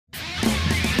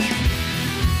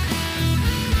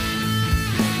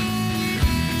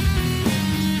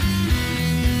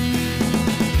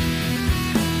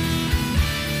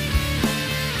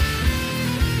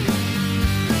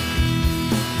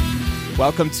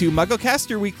Welcome to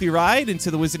MuggleCast, your weekly ride into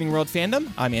the Wizarding World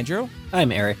fandom. I'm Andrew.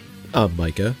 I'm Eric. I'm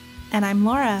Micah. And I'm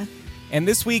Laura. And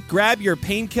this week, grab your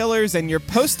painkillers and your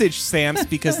postage stamps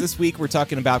because this week we're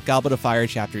talking about Goblet of Fire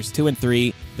chapters 2 and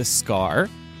 3, The Scar,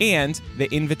 and The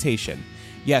Invitation.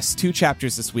 Yes, 2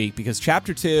 chapters this week because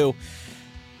chapter 2,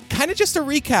 kind of just a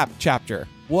recap chapter.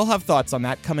 We'll have thoughts on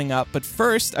that coming up. But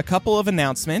first, a couple of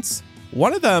announcements.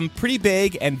 One of them pretty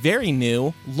big and very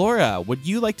new. Laura, would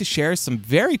you like to share some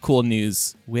very cool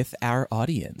news with our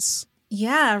audience?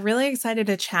 Yeah, really excited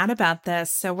to chat about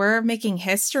this. So we're making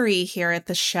history here at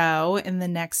the show in the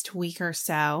next week or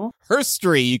so.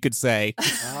 Herstory, you could say.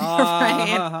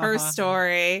 Right, her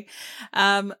story.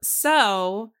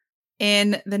 So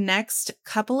in the next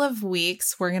couple of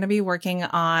weeks, we're going to be working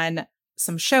on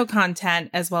some show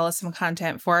content as well as some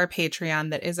content for our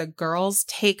Patreon that is a girls'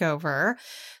 takeover.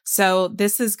 So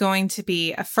this is going to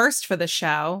be a first for the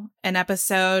show, an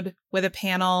episode with a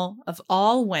panel of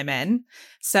all women.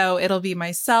 So it'll be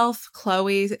myself,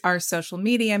 Chloe, our social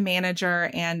media manager,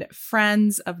 and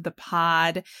friends of the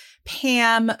pod,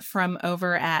 Pam from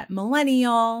over at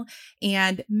Millennial,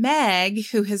 and Meg,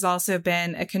 who has also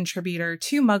been a contributor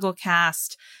to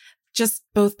MuggleCast, just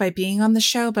both by being on the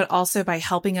show, but also by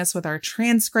helping us with our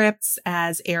transcripts,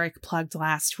 as Eric plugged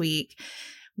last week.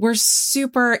 We're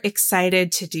super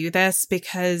excited to do this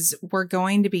because we're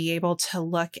going to be able to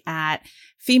look at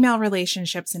female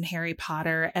relationships in Harry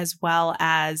Potter, as well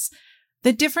as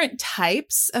the different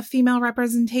types of female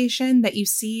representation that you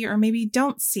see or maybe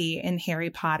don't see in Harry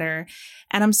Potter.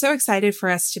 And I'm so excited for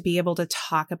us to be able to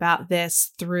talk about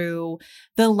this through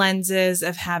the lenses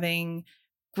of having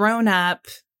grown up,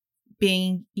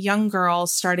 being young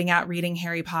girls starting out reading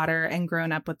Harry Potter and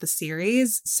grown up with the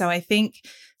series. So I think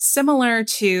similar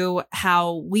to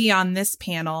how we on this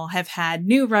panel have had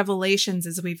new revelations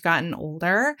as we've gotten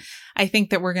older, I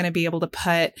think that we're going to be able to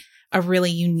put a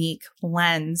really unique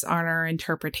lens on our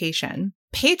interpretation.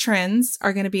 Patrons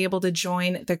are going to be able to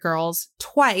join the girls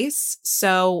twice.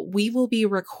 So we will be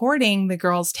recording the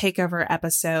girls takeover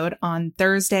episode on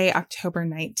Thursday, October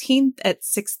 19th at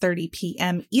 6:30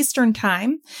 p.m. Eastern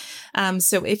time.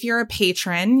 So if you're a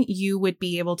patron, you would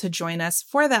be able to join us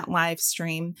for that live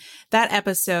stream. That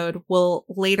episode will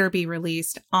later be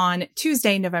released on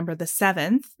Tuesday, November the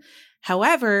 7th.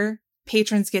 However,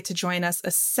 patrons get to join us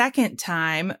a second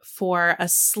time for a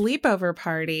sleepover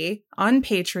party on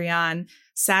Patreon,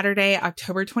 Saturday,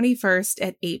 October 21st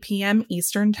at 8 p.m.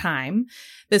 Eastern Time.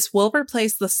 This will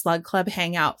replace the Slug Club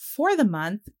Hangout for the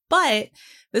month, but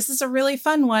this is a really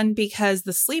fun one because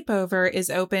the sleepover is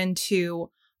open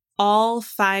to all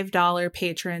 $5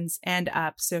 patrons and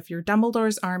up. So if you're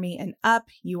Dumbledore's Army and up,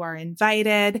 you are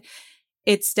invited.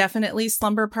 It's definitely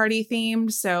slumber party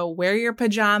themed, so wear your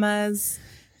pajamas.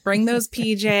 Bring those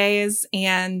PJs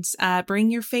and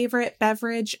bring your favorite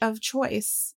beverage of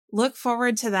choice. Look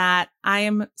forward to that. I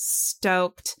am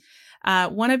stoked.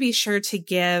 Want to be sure to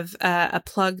give a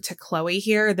plug to Chloe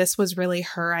here. This was really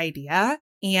her idea.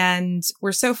 And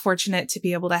we're so fortunate to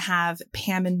be able to have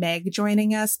Pam and Meg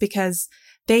joining us because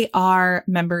they are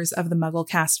members of the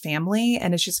MuggleCast family.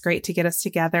 And it's just great to get us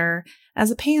together as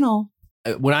a panel.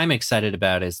 What I'm excited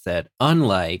about is that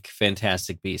unlike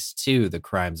Fantastic Beasts 2, The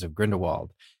Crimes of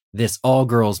Grindelwald, this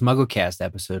all-girls MuggleCast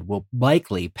episode will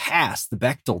likely pass the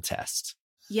Bechdel test.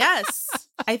 Yes,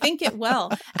 I think it will.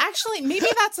 Actually, maybe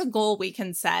that's a goal we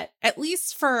can set, at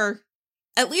least for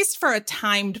a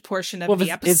timed portion of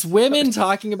the episode. It's women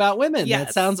talking about women. Yes.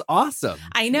 That sounds awesome.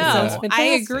 I know. I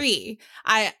agree.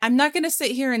 I'm not going to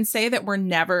sit here and say that we're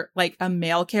never, like, a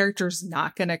male character's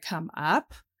not going to come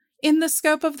up in the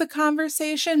scope of the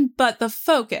conversation, but the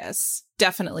focus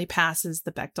definitely passes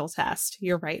the Bechdel test.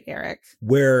 You're right, Eric.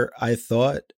 Where I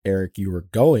thought, Eric, you were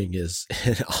going is,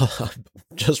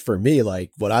 just for me,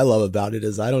 like, what I love about it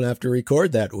is I don't have to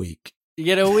record that week. You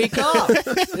get a week off.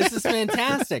 This is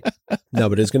fantastic. No,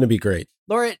 but it's going to be great.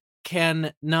 Laura,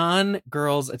 can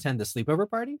non-girls attend the sleepover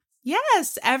party?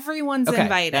 Yes, everyone's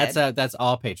invited. That's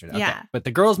all patron. Okay. Yeah. But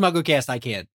the girls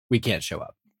MuggleCast, we can't show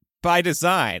up. By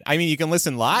design. I mean, you can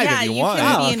listen live if you want. Yeah,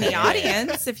 you can be in the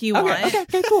audience if you want.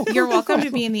 Okay, cool. You're welcome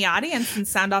to be in the audience and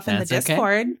sound off in the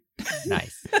Discord. Okay.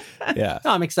 Nice. Yeah.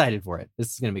 No, I'm excited for it.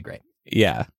 This is going to be great.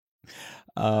 Yeah.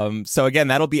 So again,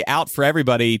 that'll be out for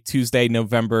everybody Tuesday,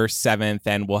 November 7th,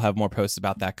 and we'll have more posts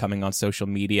about that coming on social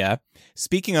media.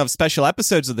 Speaking of special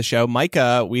episodes of the show,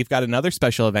 Micah, we've got another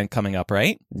special event coming up,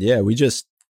 right? Yeah, we just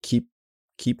keep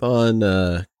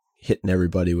on hitting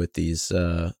everybody with these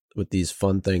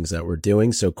fun things that we're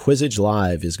doing. So Quizzage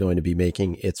Live is going to be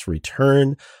making its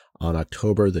return on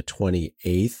October the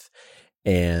 28th.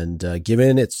 And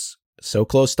given its so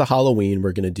close to Halloween,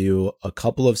 we're going to do a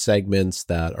couple of segments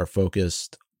that are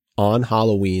focused on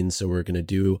Halloween. So we're going to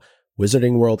do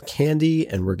Wizarding World candy,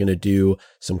 and we're going to do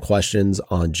some questions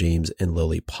on James and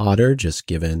Lily Potter, just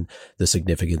given the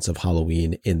significance of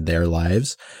Halloween in their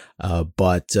lives.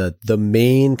 But the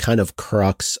main kind of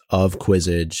crux of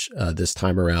Quizzage this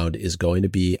time around is going to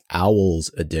be Owl's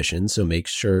edition. So make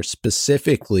sure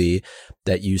specifically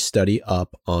that you study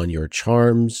up on your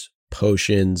charms,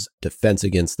 potions, defense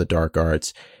against the dark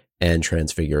arts, and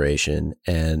transfiguration.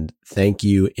 And thank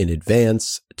you in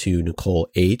advance to Nicole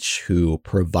H., who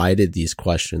provided these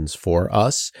questions for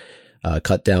us.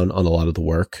 Cut down on a lot of the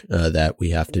work that we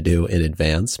have to do in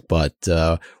advance, but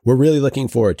we're really looking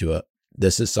forward to it.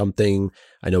 This is something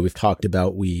I know we've talked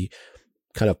about. We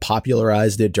kind of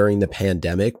popularized it during the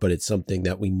pandemic, but it's something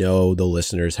that we know the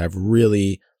listeners have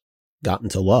really gotten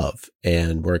to love,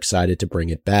 and we're excited to bring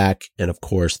it back. And of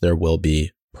course, there will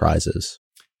be prizes.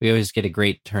 We always get a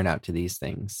great turnout to these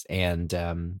things. And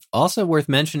also worth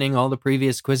mentioning, all the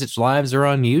previous Quizzitch Lives are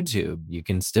on YouTube. You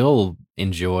can still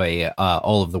enjoy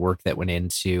all of the work that went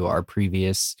into our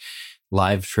previous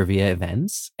live trivia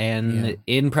events and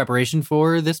in preparation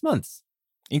for this month's.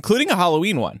 Including a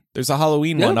Halloween one. There's a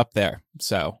Halloween one up there.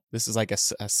 So this is like a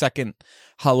second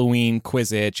Halloween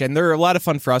Quizzitch. And they're a lot of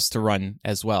fun for us to run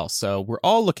as well. So we're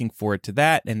all looking forward to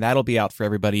that. And that'll be out for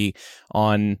everybody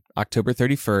on October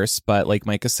 31st. But like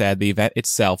Micah said, the event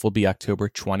itself will be October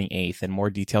 28th. And more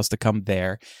details to come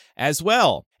there as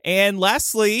well. And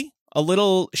lastly, a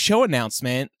little show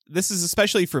announcement. This is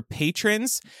especially for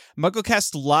patrons.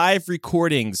 MuggleCast live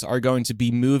recordings are going to be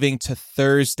moving to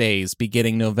Thursdays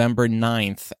beginning November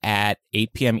 9th at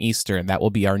 8 p.m. Eastern. That will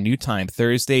be our new time,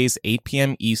 Thursdays, 8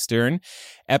 p.m. Eastern.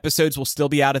 Episodes will still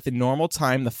be out at the normal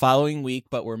time the following week,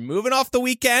 but we're moving off the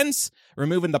weekends. We're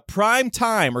moving the prime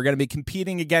time. We're going to be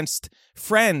competing against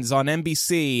Friends on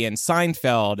NBC and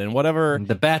Seinfeld and whatever.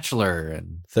 The Bachelor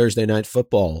and Thursday Night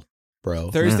Football, bro.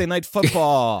 Thursday Night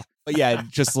Football. But yeah,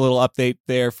 just a little update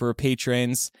there for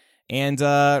patrons. And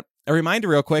a reminder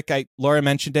real quick, Laura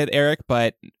mentioned it, Eric,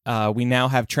 but we now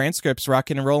have transcripts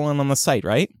rocking and rolling on the site,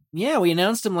 right? Yeah, we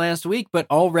announced them last week,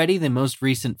 but already the most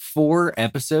recent 4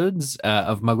 episodes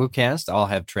of MuggleCast all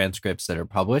have transcripts that are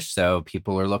published, so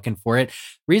people are looking for it. The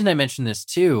reason I mention this,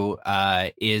 too,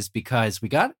 is because we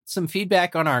got some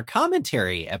feedback on our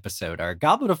commentary episode, our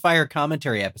Goblet of Fire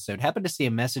commentary episode. Happened to see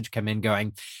a message come in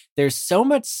going, there's so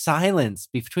much silence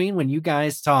between when you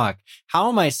guys talk. How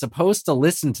am I supposed to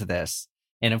listen to this?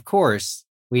 And of course,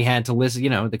 we had to listen,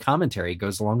 the commentary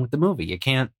goes along with the movie. You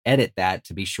can't edit that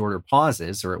to be shorter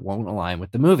pauses or it won't align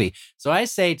with the movie. So I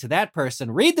say to that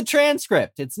person, read the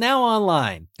transcript. It's now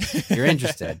online. If you're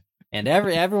interested. And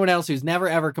everyone else who's never,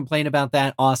 ever complained about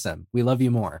that, awesome. We love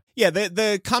you more. Yeah,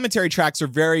 the commentary tracks are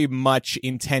very much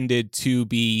intended to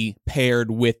be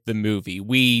paired with the movie.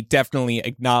 We definitely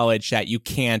acknowledge that you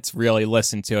can't really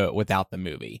listen to it without the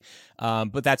movie.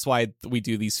 But that's why we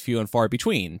do these few and far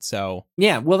between. So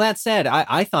yeah, well, that said,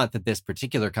 I thought that this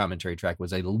particular commentary track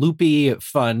was a loopy,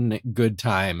 fun, good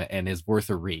time and is worth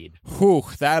a read. Whew,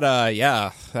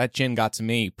 that gin got to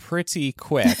me pretty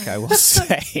quick, I will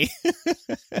say.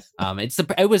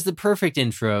 It was the perfect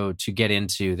intro to get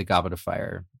into the Goblet of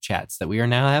Fire chats that we are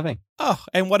now having. Oh,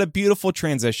 and what a beautiful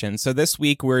transition. So this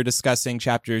week we're discussing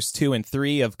chapters 2 and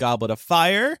 3 of Goblet of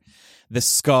Fire, The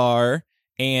Scar,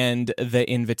 and The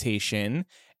Invitation.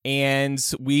 And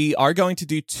we are going to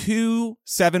do 2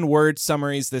 7-word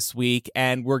summaries this week,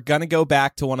 and we're going to go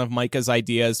back to one of Micah's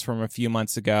ideas from a few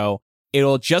months ago.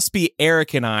 It'll just be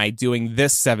Eric and I doing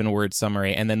this 7-word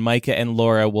summary, and then Micah and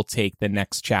Laura will take the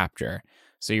next chapter.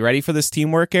 So you ready for this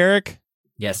teamwork, Eric?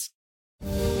 Yes.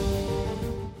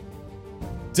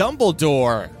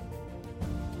 Dumbledore.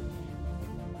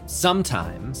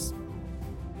 Sometimes.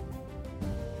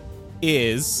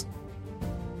 Is.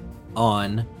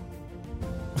 On.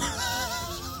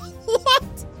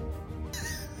 What?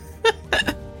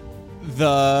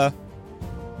 The.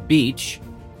 Beach.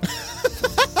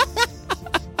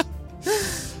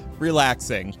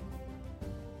 Relaxing.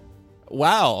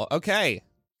 Wow. Okay.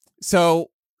 So,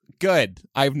 good.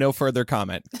 I have no further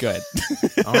comment. Good.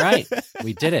 All right.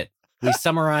 We did it. We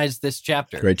summarized this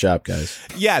chapter. Great job, guys.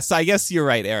 Yes, I guess you're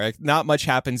right, Eric. Not much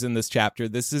happens in this chapter.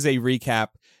 This is a recap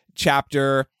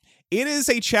chapter. It is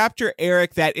a chapter,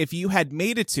 Eric, that if you had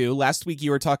made it to, last week you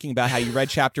were talking about how you read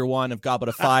chapter 1 of Goblet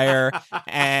of Fire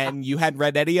and you hadn't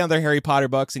read any other Harry Potter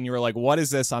books and you were like, what is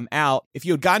this? I'm out. If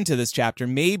you had gotten to this chapter,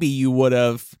 maybe you would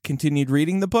have continued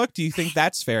reading the book. Do you think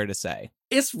that's fair to say?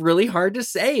 It's really hard to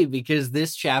say because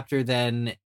this chapter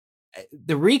then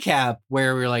the recap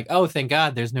where we're like, oh, thank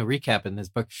God there's no recap in this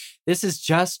book. This is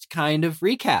just kind of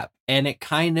recap. And it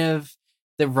kind of,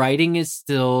 the writing is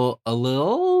still a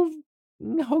little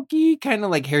hokey, kind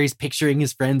of like Harry's picturing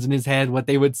his friends in his head, what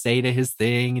they would say to his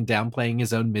thing and downplaying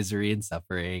his own misery and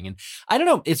suffering. And I don't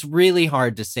know, it's really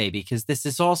hard to say because this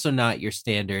is also not your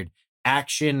standard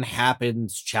action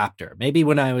happens chapter. Maybe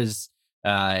when I was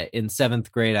in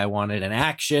 7th grade, I wanted an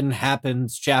action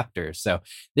happens chapter. So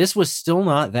this was still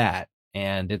not that.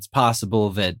 And it's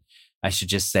possible that I should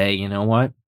just say, you know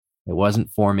what? It wasn't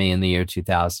for me in the year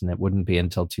 2000. It wouldn't be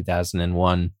until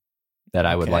 2001 that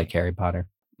I would like Harry Potter.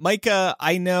 Micah,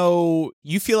 I know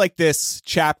you feel like this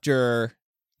chapter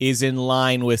is in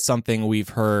line with something we've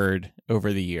heard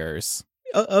over the years.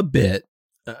 A bit.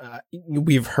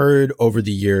 We've heard over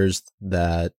the years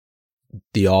that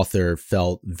the author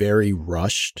felt very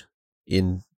rushed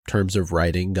in terms of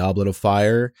writing Goblet of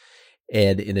Fire.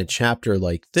 And in a chapter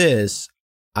like this,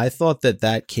 I thought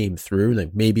that came through,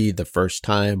 like maybe the first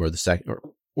time or the second,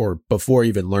 or before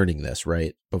even learning this,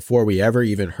 right? Before we ever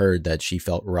even heard that she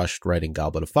felt rushed writing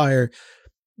Goblet of Fire,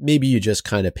 maybe you just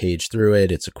kind of page through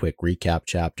it. It's a quick recap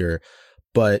chapter.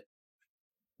 But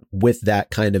with that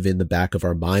kind of in the back of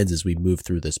our minds as we move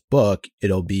through this book,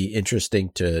 it'll be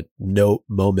interesting to note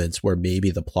moments where maybe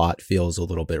the plot feels a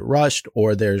little bit rushed,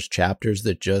 or there's chapters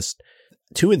that just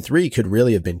 2 and 3 could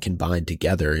really have been combined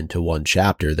together into one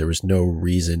chapter. There was no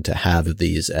reason to have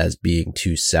these as being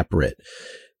two separate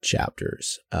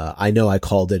chapters. I know I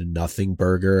called it a nothing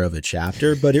burger of a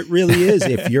chapter, but it really is.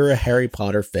 If you're a Harry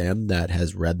Potter fan that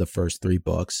has read the first 3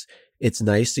 books, it's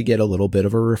nice to get a little bit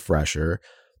of a refresher,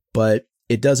 but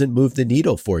it doesn't move the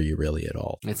needle for you really at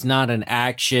all. It's not an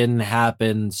action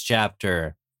happens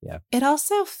chapter. Yeah. It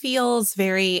also feels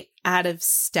very out of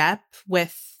step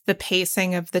with the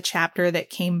pacing of the chapter that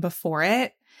came before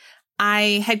it.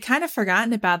 I had kind of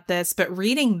forgotten about this, but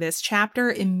reading this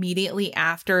chapter immediately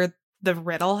after the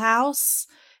Riddle House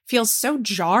feels so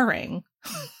jarring.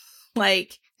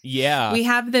 Like, yeah, we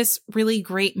have this really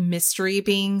great mystery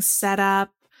being set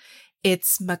up.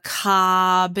 It's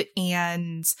macabre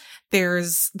and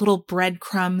there's little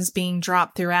breadcrumbs being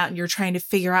dropped throughout and you're trying to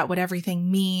figure out what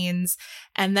everything means.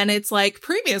 And then it's like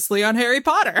previously on Harry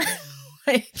Potter.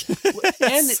 Like,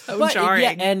 and so jarring.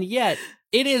 Yeah, and yet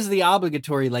it is the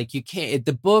obligatory, like you can't, if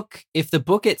the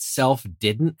book itself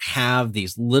didn't have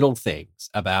these little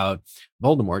things about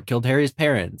Voldemort killed Harry's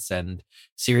parents and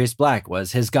Sirius Black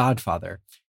was his godfather,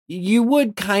 you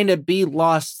would kind of be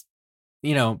lost,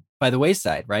 by the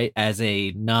wayside, right? As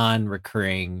a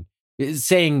non-recurring,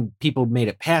 saying people made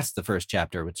it past the first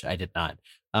chapter, which I did not.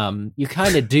 You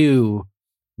kind of do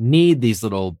need these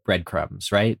little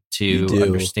breadcrumbs, right? To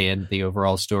understand the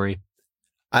overall story.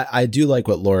 I do like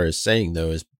what Laura is saying,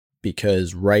 though, is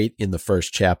because right in the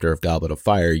first chapter of Goblet of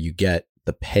Fire, you get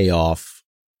the payoff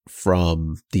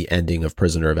from the ending of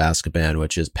Prisoner of Azkaban,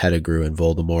 which is Pettigrew and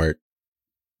Voldemort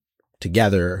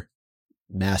together,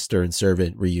 master and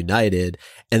servant reunited,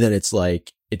 and then it's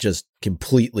like it just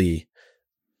completely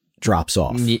drops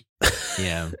off.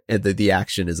 Yeah. And the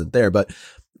action isn't there. But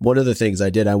one of the things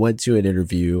I went to an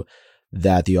interview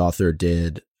that the author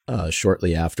did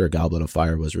shortly after Goblet of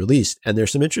Fire was released, and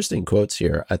there's some interesting quotes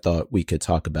here I thought we could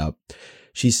talk about.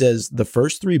 She says, "The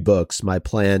first 3 books, my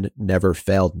plan never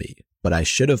failed me, but I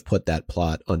should have put that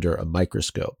plot under a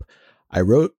microscope. I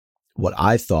wrote what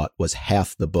I thought was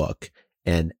half the book,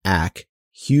 and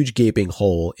huge gaping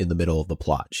hole in the middle of the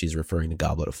plot." She's referring to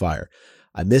Goblet of Fire.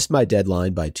 "I missed my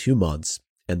deadline by 2 months,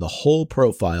 and the whole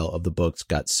profile of the books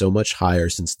got so much higher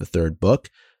since the 3rd book,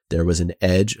 there was an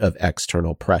edge of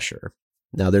external pressure."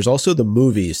 Now, there's also the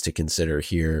movies to consider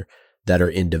here that are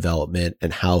in development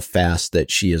and how fast that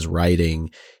she is writing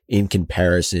in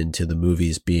comparison to the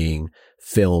movies being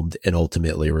filmed and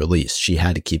ultimately released. She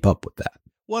had to keep up with that.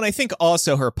 Well, and I think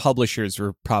also her publishers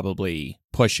were probably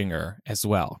pushing her as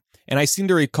well. And I seem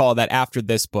to recall that after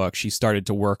this book, she started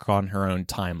to work on her own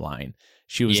timeline.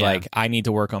 She was like, I need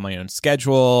to work on my own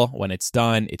schedule. When it's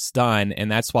done, it's done. And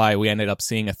that's why we ended up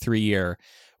seeing a 3-year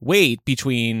wait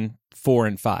between 4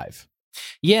 and 5.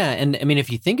 Yeah. And I mean, if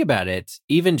you think about it,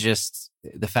 even just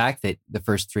the fact that the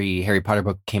first 3 Harry Potter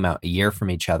books came out a year from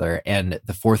each other and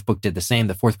the 4th book did the same.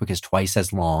 The 4th book is twice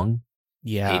as long.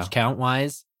 Yeah. Page count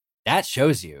wise. That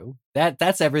shows you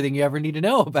that's everything you ever need to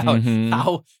know about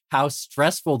how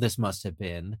stressful this must have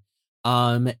been.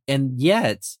 And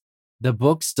yet the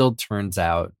book still turns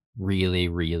out really,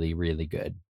 really, really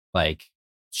good. Like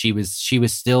she was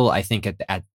still, I think,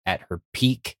 at her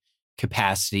peak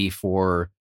capacity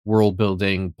for world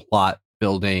building, plot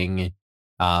building,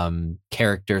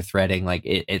 character threading. Like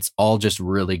it's all just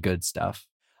really good stuff.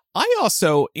 I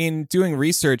also, in doing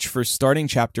research for starting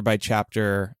chapter by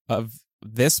chapter of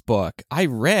this book, I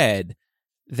read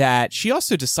that she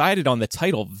also decided on the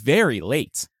title very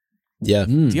late. Yeah.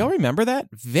 Do y'all remember that?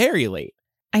 Very late.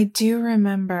 I do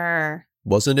remember.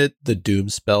 Wasn't it the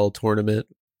Doomspell tournament?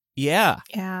 Yeah.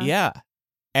 Yeah. Yeah.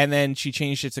 And then she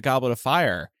changed it to Goblet of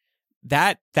Fire.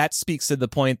 That speaks to the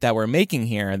point that we're making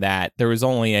here, that there was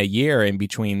only a year in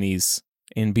between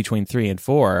 3 and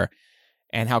 4,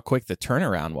 and how quick the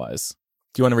turnaround was.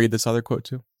 Do you want to read this other quote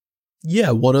too?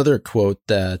 Yeah, one other quote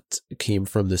that came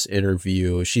from this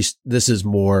interview. This is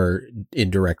more in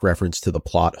direct reference to the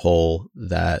plot hole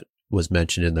that was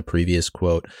mentioned in the previous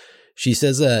quote. She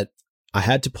says that I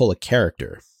had to pull a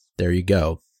character. There you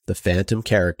go. The phantom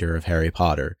character of Harry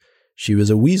Potter. She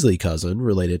was a Weasley cousin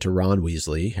related to Ron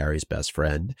Weasley, Harry's best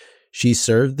friend. She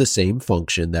served the same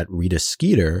function that Rita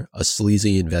Skeeter, a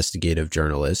sleazy investigative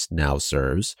journalist, now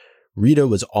serves. Rita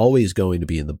was always going to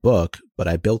be in the book, but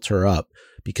I built her up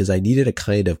because I needed a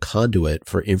kind of conduit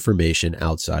for information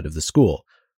outside of the school.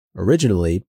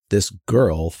 Originally, this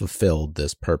girl fulfilled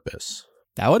this purpose.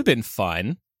 That would have been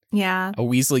fun. Yeah. A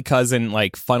Weasley cousin,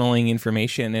 like, funneling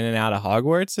information in and out of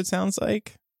Hogwarts, it sounds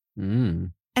like.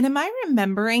 Mm. And am I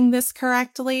remembering this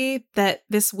correctly, that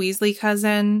this Weasley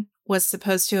cousin was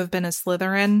supposed to have been a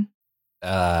Slytherin?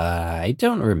 I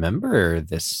don't remember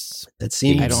this. That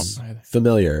seems I don't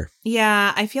familiar.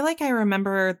 Yeah, I feel like I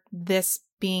remember this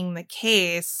being the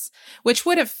case, which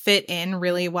would have fit in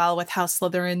really well with how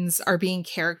Slytherins are being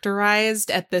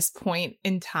characterized at this point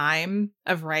in time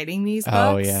of writing these books.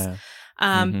 Oh, yeah.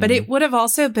 But it would have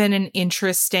also been an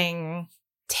interesting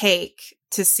take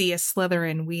to see a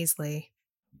Slytherin Weasley.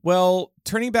 Well,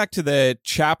 turning back to the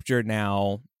chapter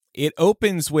now, it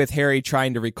opens with Harry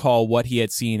trying to recall what he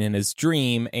had seen in his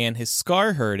dream and his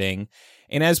scar hurting.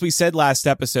 And as we said last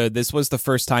episode, this was the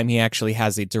first time he actually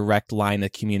has a direct line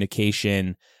of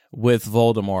communication with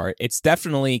Voldemort. It's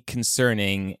definitely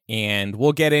concerning, and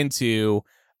we'll get into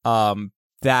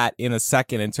that in a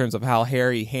second in terms of how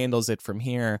Harry handles it from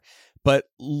here. But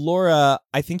Laura,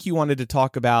 I think you wanted to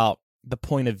talk about the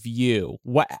point of view.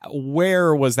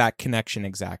 Where was that connection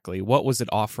exactly? What was it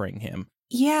offering him?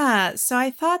 Yeah, so I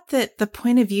thought that the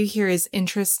point of view here is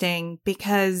interesting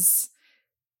because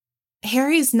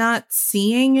Harry's not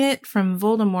seeing it from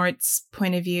Voldemort's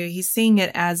point of view. He's seeing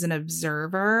it as an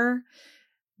observer,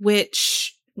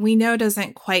 which we know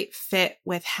doesn't quite fit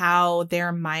with how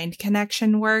their mind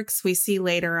connection works. We see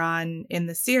later on in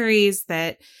the series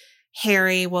that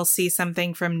Harry will see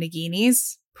something from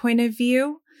Nagini's point of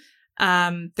view.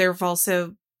 There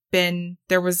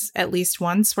was at least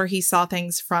once where he saw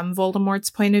things from Voldemort's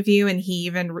point of view, and he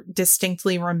even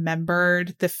distinctly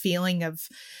remembered the feeling of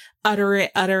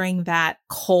uttering that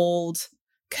cold,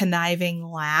 conniving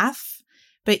laugh.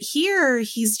 But here,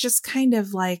 he's just kind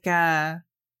of like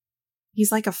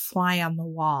he's like a fly on the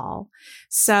wall.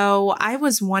 So I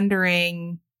was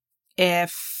wondering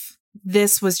if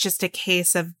this was just a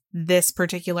case of this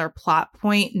particular plot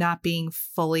point not being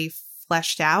fully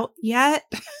fleshed out yet.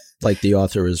 Like the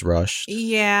author was rushed.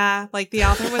 Yeah, like the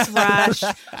author was rushed.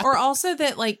 Or also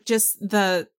that, like, just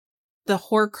the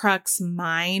Horcrux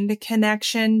mind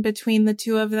connection between the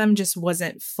two of them just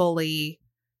wasn't fully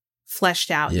fleshed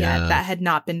out yet. That had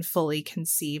not been fully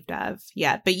conceived of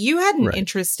yet. But you had an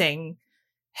interesting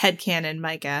headcanon,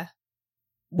 Micah.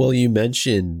 Well, you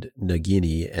mentioned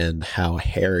Nagini and how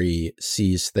Harry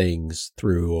sees things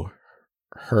through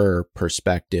her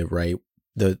perspective, right?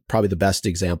 Probably the best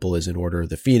example is in Order of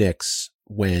the Phoenix,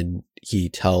 when he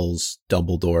tells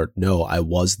Dumbledore, no, I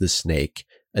was the snake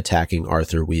attacking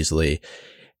Arthur Weasley.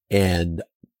 And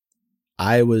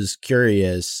I was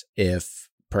curious if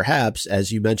perhaps,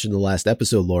 as you mentioned in the last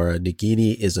episode, Laura,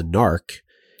 Nagini is a narc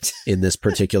in this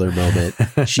particular moment.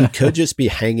 She could just be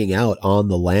hanging out on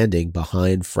the landing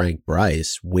behind Frank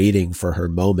Bryce, waiting for her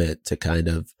moment to kind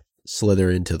of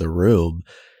slither into the room.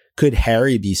 Could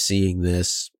Harry be seeing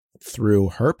this through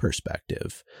her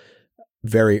perspective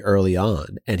very early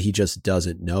on, and he just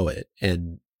doesn't know it?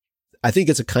 And I think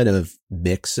it's a kind of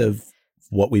mix of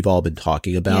what we've all been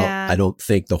talking about. Yeah. I don't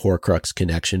think the Horcrux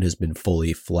connection has been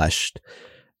fully fleshed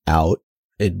out,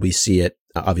 and we see it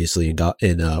obviously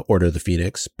in Order of the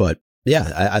Phoenix. But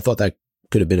yeah, I thought that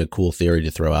could have been a cool theory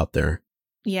to throw out there.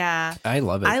 Yeah. I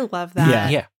love it. I love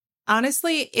that. Yeah.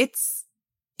 Honestly, it's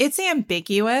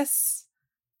ambiguous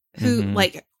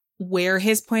like where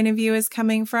his point of view is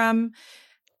coming from,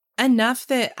 enough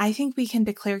that I think we can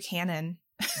declare canon.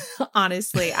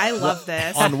 Honestly, I love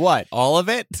this. On what? All of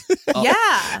it?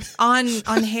 Yeah,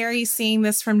 on Harry seeing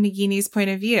this from Nagini's point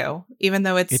of view, even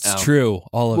though it's True,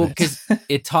 all of it. Because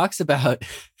it talks about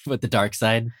what the dark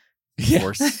side Of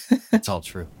course, it's all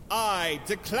true. I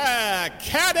declare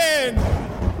cannon!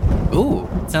 Ooh,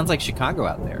 sounds like Chicago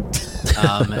out there.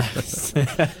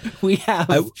 We have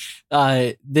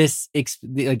the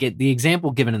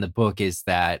example given in the book is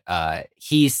that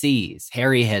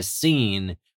Harry has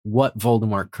seen what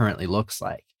Voldemort currently looks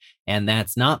like. And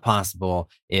that's not possible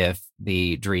if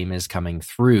the dream is coming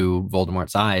through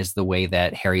Voldemort's eyes the way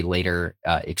that Harry later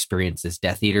experiences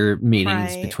Death Eater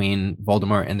meetings between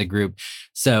Voldemort and the group.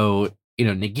 So,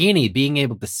 Nagini being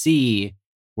able to see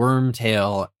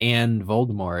Wormtail and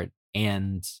Voldemort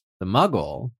and the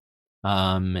Muggle,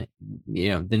 the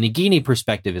Nagini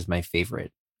perspective is my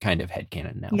favorite kind of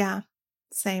headcanon now. Yeah,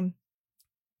 same.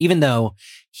 Even though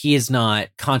he is not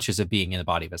conscious of being in the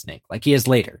body of a snake, like he is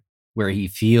later, where he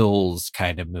feels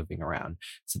kind of moving around.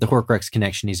 So the Horcrux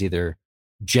connection is either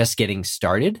just getting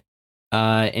started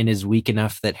and is weak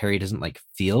enough that Harry doesn't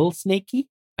feel snaky.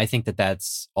 I think that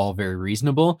that's all very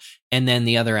reasonable. And then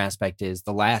the other aspect is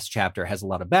the last chapter has a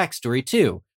lot of backstory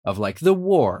too, of the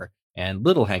war and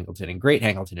Little Hangleton and Great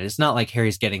Hangleton. It's not like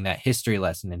Harry's getting that history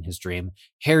lesson in his dream.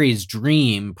 Harry's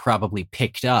dream probably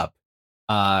picked up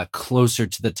closer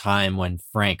to the time when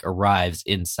Frank arrives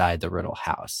inside the Riddle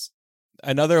house.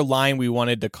 Another line we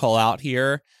wanted to call out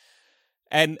here,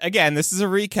 and again, this is a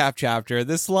recap chapter.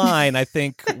 This line, I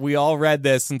think we all read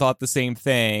this and thought the same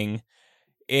thing.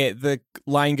 The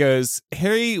line goes,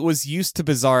 Harry was used to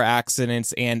bizarre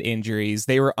accidents and injuries.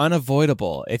 They were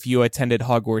unavoidable if you attended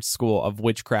Hogwarts School of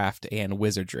Witchcraft and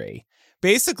Wizardry.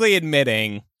 Basically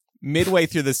admitting, midway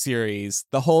through the series,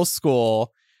 the whole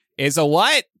school is a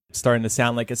what? Starting to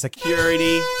sound like a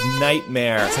security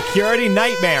nightmare. Security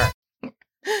nightmare!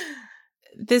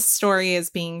 This story is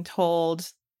being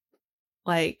told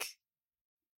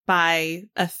by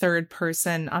a third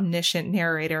person omniscient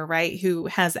narrator, right? Who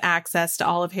has access to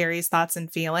all of Harry's thoughts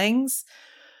and feelings.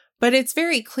 But it's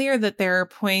very clear that there are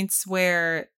points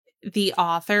where the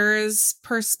author's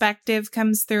perspective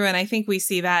comes through. And I think we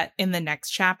see that in the next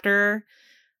chapter,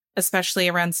 especially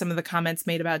around some of the comments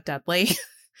made about Dudley.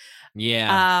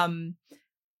 Yeah.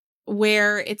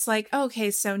 Where it's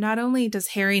okay, so not only does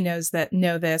Harry know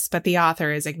this, but the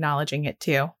author is acknowledging it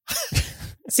too.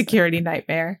 Security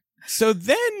nightmare. So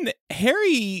then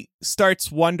Harry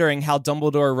starts wondering how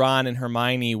Dumbledore, Ron, and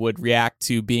Hermione would react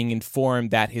to being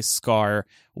informed that his scar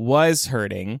was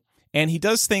hurting. And he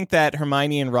does think that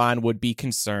Hermione and Ron would be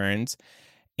concerned.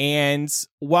 And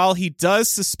while he does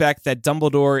suspect that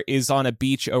Dumbledore is on a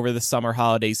beach over the summer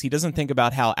holidays, he doesn't think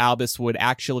about how Albus would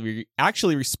actually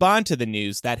respond to the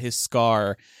news that his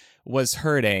scar was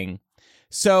hurting.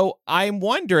 So I'm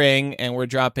wondering, and we're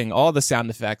dropping all the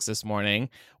sound effects this morning,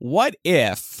 what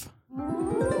if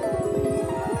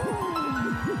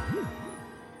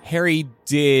Harry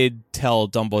did tell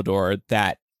Dumbledore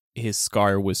that his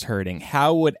scar was hurting?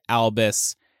 How would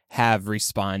Albus have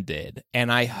responded?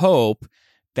 And I hope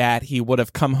that he would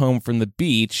have come home from the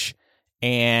beach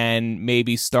and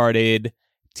maybe started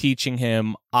teaching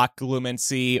him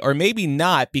occlumency, or maybe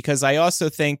not, because I also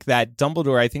think that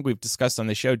Dumbledore, I think we've discussed on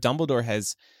the show,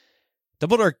 Dumbledore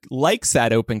likes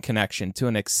that open connection to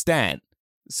an extent,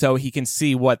 so he can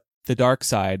see what the dark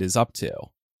side is up to.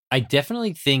 I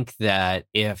definitely think that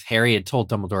if Harry had told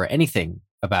Dumbledore anything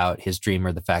about his dream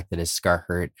or the fact that his scar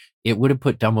hurt, it would have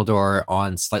put Dumbledore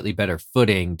on slightly better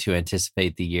footing to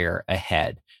anticipate the year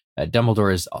ahead.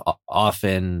 Dumbledore is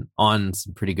often on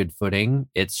some pretty good footing,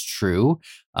 it's true,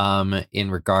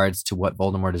 in regards to what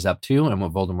Voldemort is up to and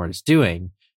what Voldemort is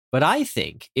doing. But I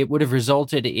think it would have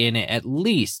resulted in at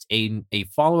least a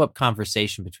follow-up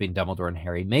conversation between Dumbledore and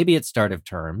Harry, maybe at start of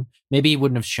term. Maybe he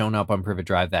wouldn't have shown up on Privet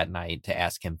Drive that night to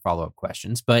ask him follow-up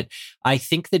questions. But I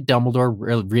think that Dumbledore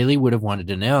really would have wanted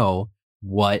to know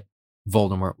what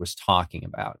Voldemort was talking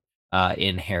about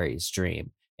in Harry's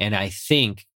dream. And I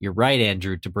think you're right,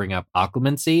 Andrew, to bring up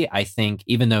occlumency. I think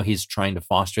even though he's trying to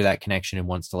foster that connection and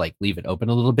wants to leave it open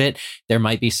a little bit, there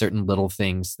might be certain little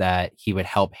things that he would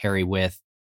help Harry with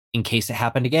in case it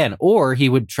happened again, or he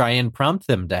would try and prompt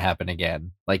them to happen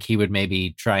again. He would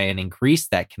maybe try and increase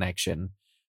that connection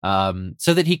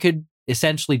so that he could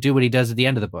essentially do what he does at the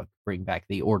end of the book, bring back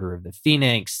the Order of the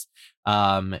Phoenix,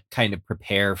 kind of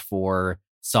prepare for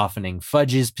softening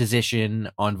Fudge's position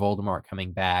on Voldemort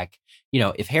coming back.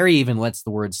 If Harry even lets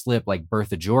the word slip like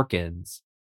Bertha Jorkins,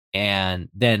 and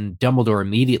then Dumbledore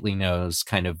immediately knows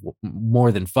kind of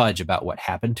more than Fudge about what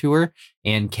happened to her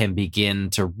and can begin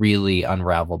to really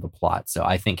unravel the plot. So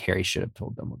I think Harry should have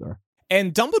told Dumbledore.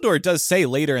 And Dumbledore does say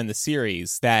later in the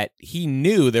series that he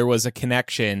knew there was a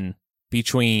connection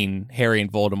between Harry and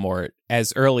Voldemort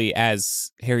as early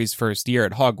as Harry's first year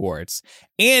at Hogwarts.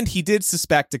 And he did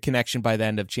suspect a connection by the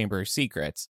end of Chamber of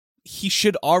Secrets. he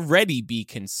should already be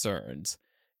concerned.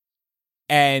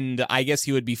 And I guess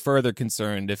he would be further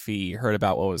concerned if he heard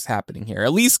about what was happening here.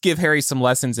 At least give Harry some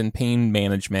lessons in pain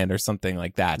management or something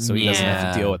like that, so he doesn't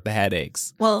have to deal with the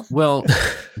headaches. Well,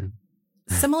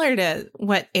 similar to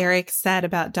what Eric said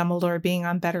about Dumbledore being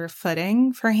on better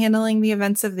footing for handling the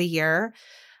events of the year,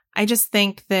 I just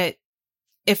think that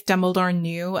if Dumbledore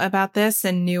knew about this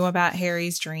and knew about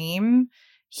Harry's dream,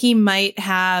 he might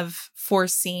have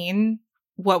foreseen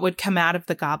what would come out of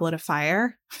the Goblet of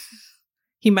Fire.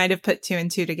 He might have put 2 and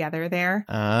 2 together there.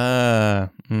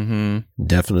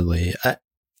 Definitely.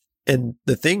 And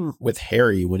the thing with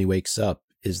Harry when he wakes up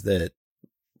is that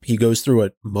he goes through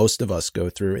what most of us go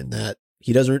through in that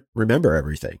he doesn't remember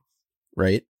everything,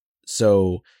 right?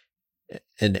 So,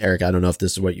 and Eric, I don't know if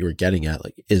this is what you were getting at.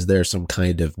 Like, is there some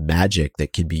kind of magic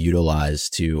that can be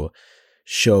utilized to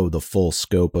show the full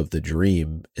scope of the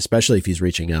dream, especially if he's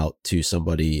reaching out to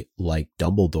somebody like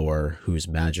Dumbledore, whose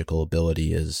magical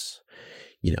ability is,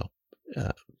 he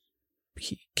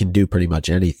can do pretty much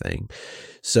anything.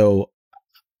 So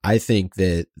I think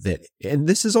that, and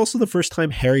this is also the first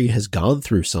time Harry has gone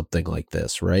through something like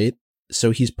this, right? So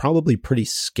he's probably pretty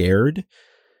scared.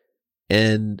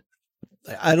 And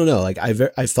I don't know, like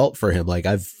I felt for him. Like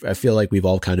I feel like we've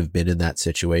all kind of been in that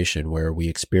situation where we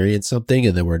experience something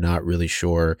and then we're not really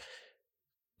sure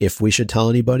if we should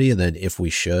tell anybody. And then if we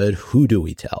should, who do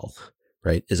we tell?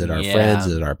 Right? Is it our friends?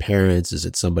 Is it our parents? Is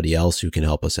it somebody else who can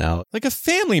help us out? Like a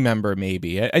family member,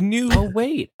 maybe a new. Oh,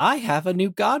 wait, I have a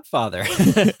new godfather.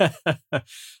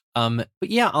 But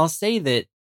yeah, I'll say that,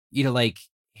 like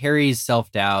Harry's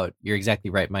self-doubt. You're exactly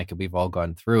right, Micah. We've all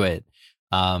gone through it.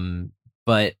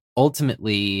 But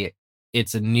ultimately,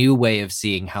 it's a new way of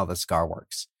seeing how the scar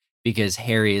works, because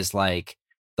Harry is like,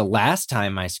 the last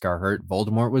time my scar hurt,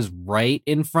 Voldemort was right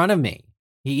in front of me.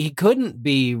 He couldn't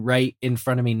be right in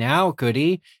front of me now, could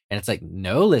he? And it's like,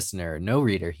 no listener, no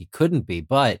reader, he couldn't be,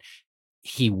 but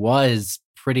he was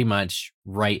pretty much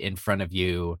right in front of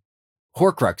you,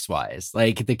 Horcrux-wise.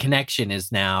 Like, the connection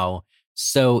is now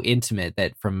so intimate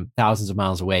that from thousands of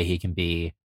miles away, he can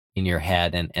be in your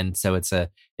head. And so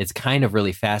it's kind of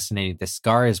really fascinating. The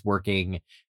scar is working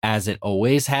as it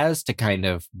always has to kind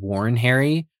of warn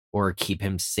Harry or keep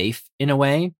him safe in a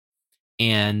way.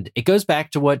 And it goes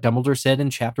back to what Dumbledore said in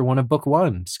chapter 1 of book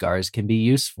 1, scars can be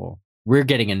useful. We're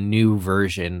getting a new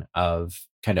version of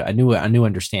kind of a new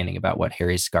understanding about what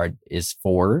Harry's scar is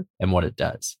for and what it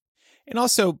does. And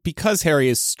also, because Harry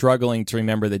is struggling to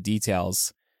remember the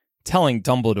details, telling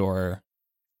Dumbledore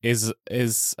is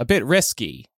a bit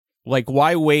risky. Like,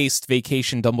 why waste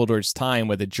Vacation Dumbledore's time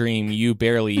with a dream you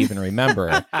barely even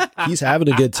remember? He's having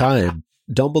a good time.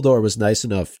 Dumbledore was nice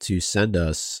enough to send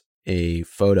us a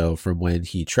photo from when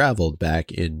he traveled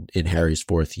back in Harry's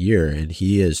 4th year, and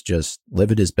he is just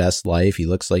living his best life. He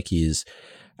looks like he's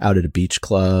out at a beach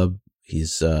club.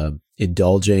 He's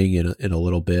indulging in a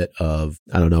little bit of,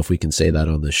 I don't know if we can say that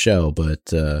on the show,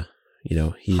 but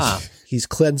he's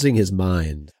cleansing his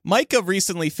mind. Micah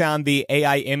recently found the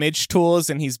AI image tools,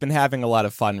 and he's been having a lot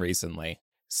of fun recently.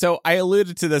 So I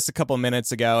alluded to this a couple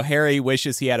minutes ago. Harry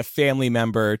wishes he had a family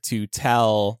member to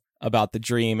tell about the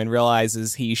dream and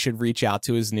realizes he should reach out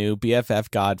to his new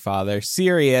BFF godfather,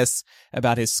 Sirius,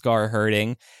 about his scar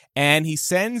hurting. And he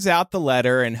sends out the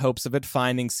letter in hopes of it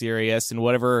finding Sirius in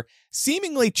whatever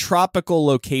seemingly tropical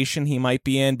location he might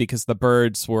be in, because the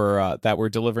birds were that were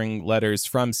delivering letters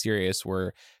from Sirius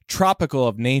were tropical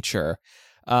of nature.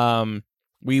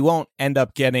 We won't end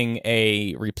up getting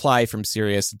a reply from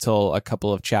Sirius until a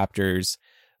couple of chapters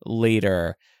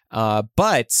later.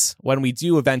 But when we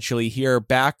do eventually hear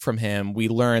back from him, we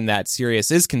learn that Sirius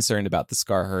is concerned about the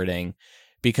scar hurting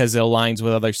because it aligns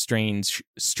with other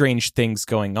strange things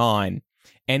going on.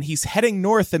 And he's heading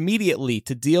north immediately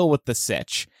to deal with the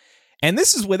sitch. And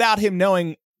this is without him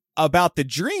knowing about the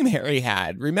dream Harry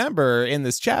had. Remember, in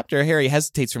this chapter, Harry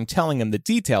hesitates from telling him the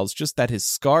details, just that his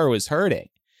scar was hurting.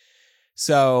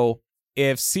 So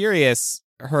if Sirius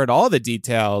heard all the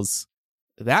details,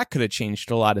 that could have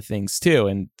changed a lot of things too,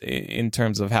 and in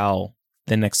terms of how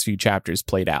the next few chapters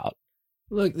played out.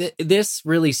 Look, this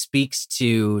really speaks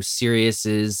to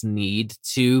Sirius's need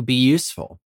to be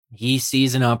useful. He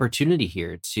sees an opportunity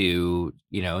here to,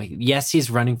 yes,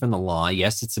 he's running from the law.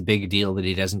 Yes, it's a big deal that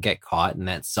he doesn't get caught, and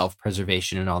that's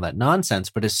self-preservation and all that nonsense.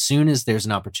 But as soon as there's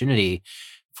an opportunity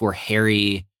for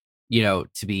Harry,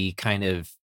 to be kind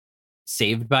of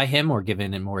saved by him or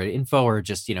given him more info, or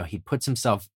just, he puts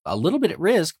himself a little bit at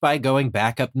risk by going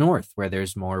back up north where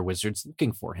there's more wizards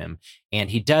looking for him. And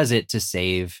he does it to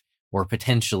save or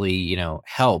potentially,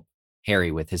 help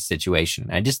Harry with his situation.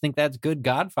 I just think that's good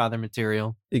Godfather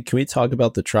material. Can we talk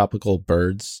about the tropical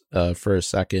birds for a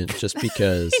second? Just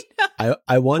because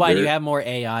I wonder. Why do you have more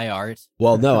AI art?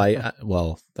 Well, no,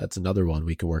 well, that's another one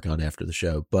we can work on after the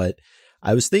show. But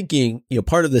I was thinking,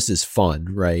 part of this is fun,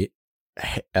 right?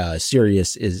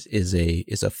 Sirius is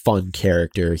a fun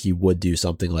character. He would do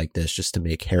something like this just to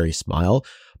make Harry smile.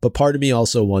 But part of me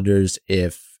also wonders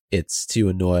if it's to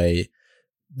annoy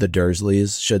the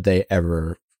Dursleys should they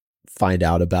ever find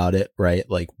out about it, right?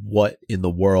 Like, what in the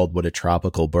world would a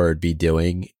tropical bird be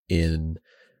doing in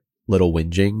Little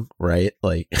Whinging, right?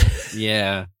 Like,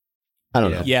 yeah, I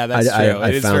don't know. Yeah, that's true.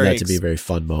 I found that to be a very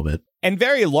fun moment. And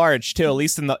very large, too, at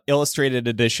least in the illustrated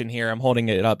edition here. I'm holding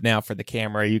it up now for the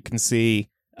camera. You can see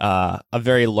a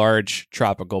very large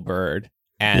tropical bird.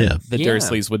 And the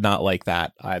Dursleys would not like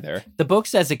that either. The book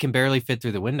says it can barely fit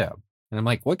through the window. And I'm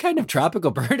like, what kind of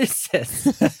tropical bird is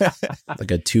this?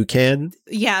 Like a toucan?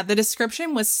 Yeah, the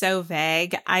description was so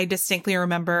vague. I distinctly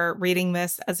remember reading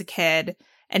this as a kid.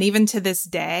 And even to this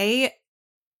day,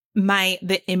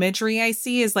 the imagery I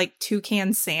see is like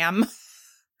Toucan Sam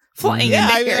flying into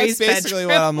Harry's that's basically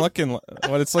bedroom.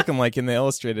 what it's looking like in the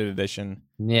illustrated edition.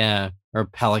 Yeah, or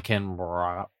pelican.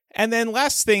 And then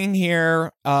last thing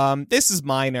here, this is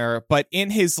minor, but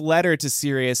in his letter to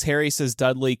Sirius, Harry says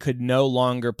Dudley could no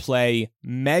longer play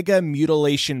Mega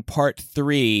Mutilation Part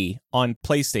 3 on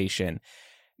PlayStation.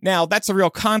 Now, that's a real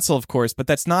console, of course, but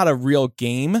that's not a real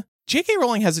game. J.K.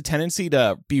 Rowling has a tendency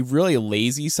to be really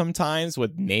lazy sometimes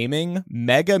with naming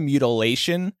Mega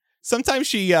Mutilation. Sometimes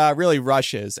she really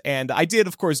rushes. And I did,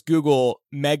 of course, Google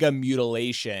Mega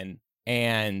Mutilation.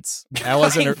 And I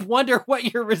wonder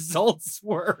what your results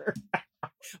were.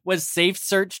 Was Safe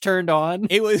Search turned on?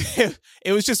 It was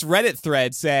just Reddit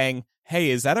thread saying, "Hey,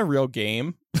 is that a real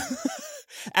game?"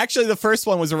 Actually, the first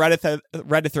one was a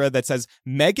Reddit thread that says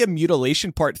Mega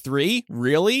Mutilation Part 3.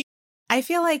 Really? I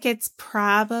feel like it's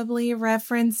probably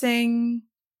referencing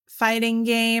fighting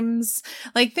games.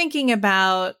 Like thinking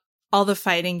about all the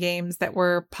fighting games that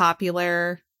were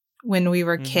popular when we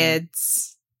were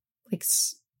kids, like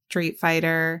Street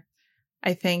Fighter.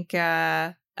 I think,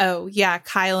 Kyle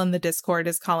in the Discord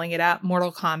is calling it out.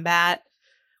 Mortal Kombat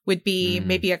would be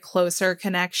maybe a closer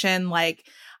connection. Like,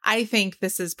 I think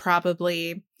this is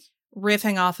probably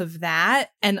riffing off of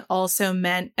that and also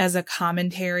meant as a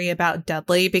commentary about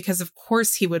Dudley, because of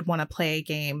course he would want to play a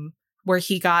game where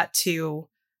he got to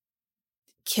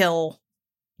kill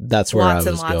lots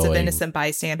and lots of innocent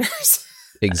bystanders.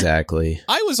 Exactly.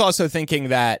 I was also thinking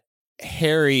that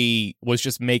Harry was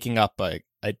just making up a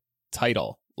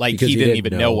title. Like, because he didn't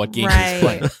even know what game he's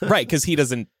playing. Right, because he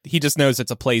just knows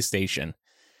it's a PlayStation.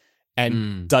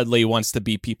 And Dudley wants to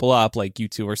beat people up, like you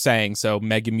two were saying, so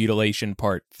Mega Mutilation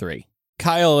Part 3.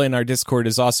 Kyle in our Discord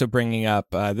is also bringing up,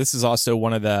 this is also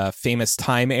one of the famous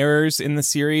time errors in the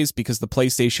series, because the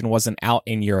PlayStation wasn't out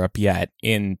in Europe yet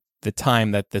in the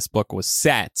time that this book was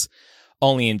set,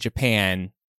 only in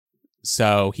Japan.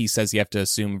 So he says you have to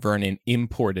assume Vernon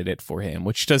imported it for him,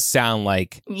 which does sound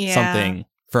like something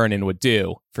Vernon would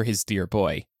do for his dear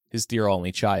boy, his dear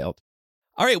only child.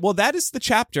 All right, well, that is the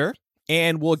chapter,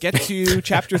 and we'll get to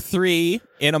chapter 3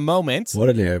 in a moment. What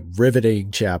a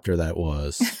riveting chapter that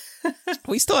was.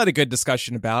 We still had a good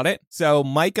discussion about it. So,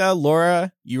 Micah,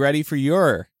 Laura, you ready for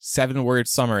your 7-word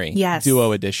summary? Yes.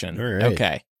 Duo edition. All right.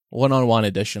 Okay. One-on-one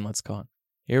edition, let's go on.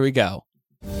 Here we go.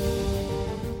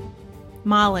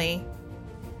 Molly.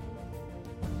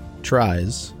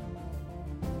 Tries.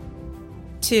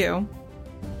 2.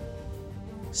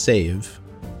 Save.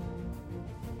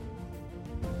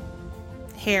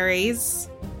 Harry's.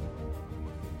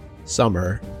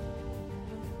 Summer.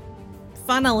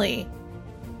 Funnily.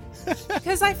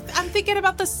 Because I'm thinking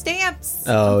about the stamps.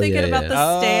 Oh, I'm thinking about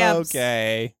the stamps.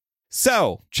 Okay.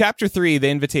 So, chapter 3, the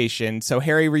invitation. So,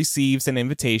 Harry receives an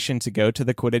invitation to go to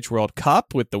the Quidditch World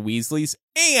Cup with the Weasleys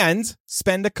and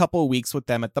spend a couple weeks with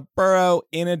them at the Burrow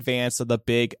in advance of the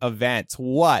big event.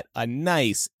 What a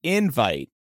nice invite.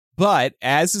 But,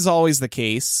 as is always the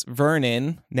case,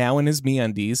 Vernon, now in his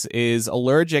MeUndies, is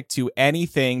allergic to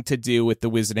anything to do with the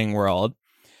Wizarding World.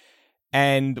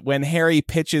 And when Harry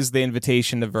pitches the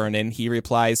invitation to Vernon, he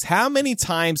replies, "How many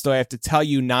times do I have to tell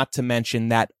you not to mention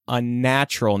that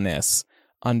unnaturalness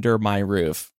under my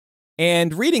roof?"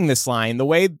 And reading this line, the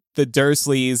way the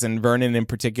Dursleys and Vernon in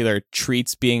particular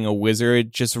treats being a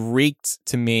wizard just reeked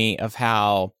to me of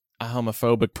how a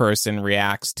homophobic person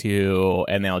reacts to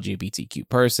an LGBTQ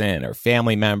person or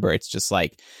family member. It's just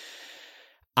like,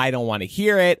 I don't want to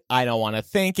hear it. I don't want to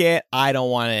think it. I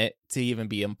don't want it to even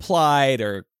be implied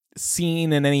or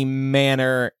seen in any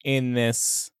manner in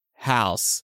this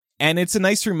house. And it's a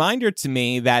nice reminder to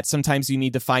me that sometimes you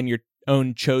need to find your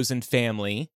own chosen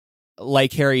family,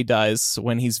 like Harry does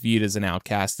when he's viewed as an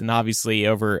outcast. And obviously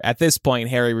at this point,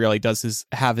 Harry really does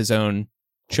have his own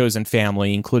chosen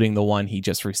family, including the one he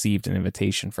just received an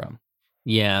invitation from.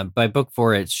 Yeah, by book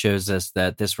 4, it shows us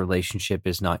that this relationship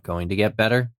is not going to get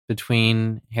better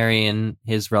between Harry and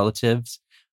his relatives.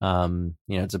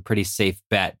 It's a pretty safe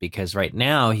bet because right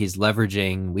now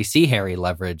we see Harry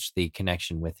leverage the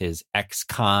connection with his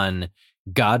ex-con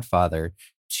godfather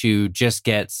to just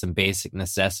get some basic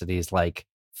necessities like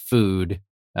food,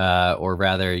 or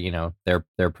rather,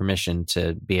 their permission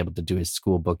to be able to do his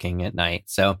school booking at night.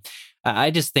 So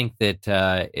I just think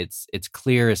that it's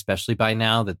clear, especially by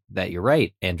now, that you're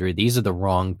right, Andrew. These are the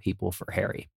wrong people for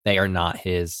Harry. They are not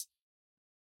his,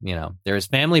 they're his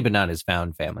family, but not his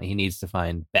found family. He needs to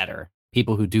find better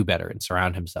people who do better and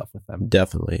surround himself with them.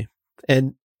 Definitely.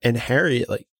 And Harry,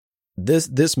 like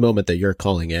this moment that you're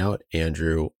calling out,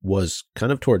 Andrew, was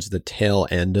kind of towards the tail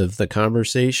end of the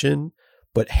conversation,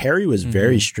 but Harry was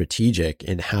very strategic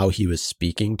in how he was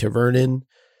speaking to Vernon.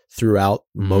 Throughout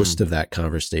most of that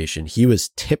conversation, he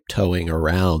was tiptoeing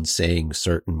around saying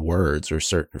certain words or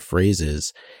certain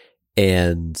phrases.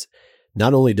 And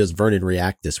not only does Vernon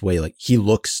react this way, like he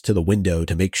looks to the window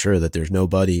to make sure that there's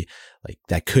nobody like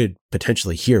that could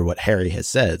potentially hear what Harry has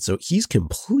said. So he's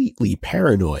completely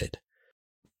paranoid.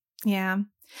 Yeah.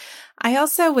 I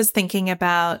also was thinking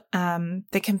about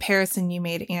the comparison you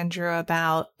made, Andrew,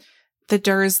 about the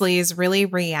Dursleys really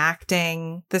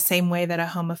reacting the same way that a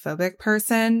homophobic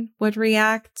person would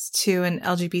react to an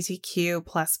LGBTQ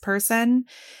plus person.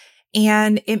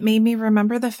 And it made me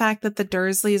remember the fact that the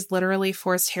Dursleys literally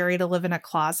forced Harry to live in a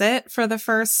closet for the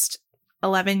first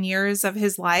 11 years of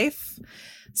his life.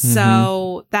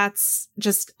 So that's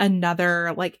just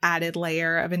another like added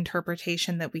layer of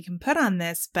interpretation that we can put on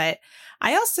this. But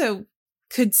I also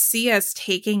could see us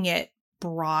taking it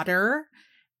broader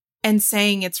and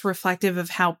saying it's reflective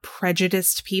of how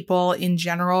prejudiced people in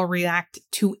general react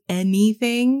to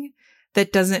anything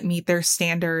that doesn't meet their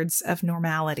standards of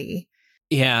normality.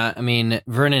 Yeah, I mean,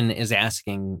 Vernon is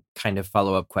asking kind of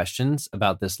follow-up questions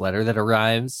about this letter that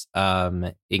arrives,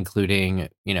 including,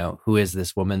 who is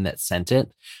this woman that sent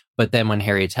it? But then when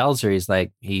Harry tells her,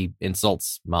 he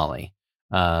insults Molly.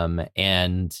 And,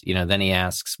 then he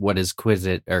asks, what is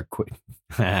Quidditch?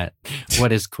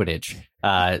 What is Quidditch?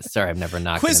 Sorry, I'm never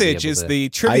not Quidditch is the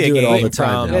trivia I do it all game the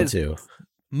time from now too.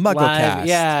 MuggleCast.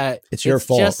 Yeah, it's your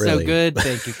fault. Just really. So good.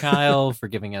 Thank you, Kyle, for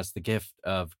giving us the gift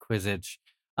of Quidditch.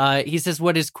 He says,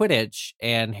 "What is Quidditch?"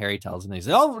 And Harry tells him. He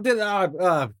says, "Oh, but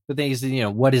then he says,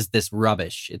 what is this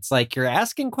rubbish?" It's like you're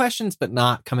asking questions, but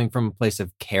not coming from a place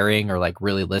of caring or like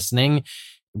really listening.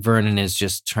 Vernon is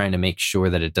just trying to make sure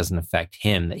that it doesn't affect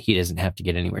him, that he doesn't have to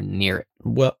get anywhere near it.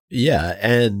 Well, yeah.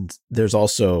 And there's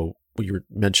also, you were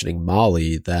mentioning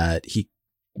Molly, that he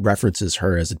references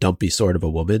her as a dumpy sort of a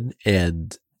woman.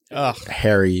 And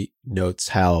Harry notes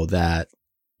how that,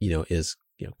 is,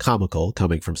 comical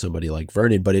coming from somebody like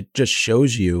Vernon, but it just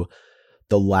shows you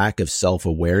the lack of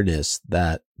self-awareness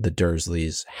that the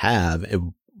Dursleys have.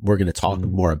 And we're going to talk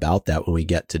more about that when we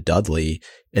get to Dudley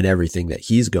and everything that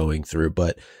he's going through,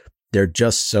 but they're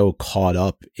just so caught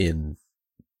up in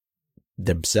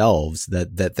themselves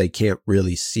that they can't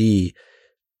really see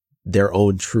their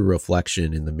own true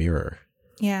reflection in the mirror.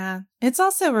 Yeah. It's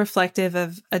also reflective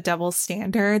of a double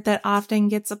standard that often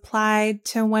gets applied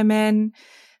to women.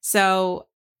 So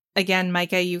again,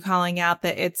 Micah, you calling out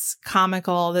that it's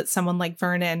comical that someone like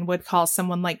Vernon would call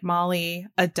someone like Molly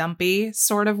a dumpy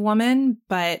sort of woman.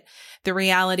 But the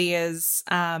reality is,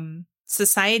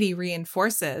 society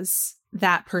reinforces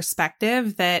that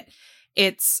perspective that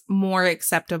it's more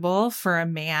acceptable for a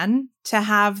man to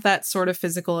have that sort of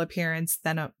physical appearance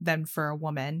than for a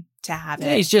woman to have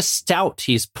it. He's just stout.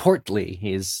 He's portly.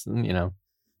 He's,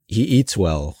 He eats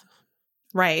well.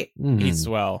 Right. Eats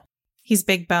well. He's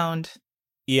big boned.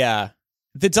 Yeah.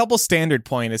 The double standard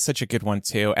point is such a good one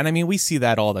too. And I mean, we see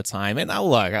that all the time. And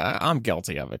look, I'm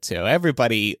guilty of it too.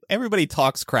 Everybody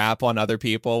talks crap on other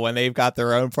people when they've got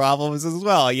their own problems as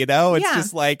well. It's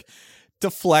just like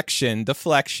deflection. But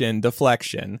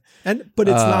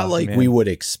it's not like man. we would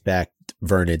expect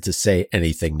Vernon to say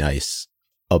anything nice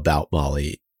about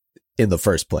Molly in the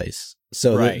first place.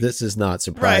 So right. This is not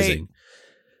surprising.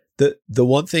 Right. The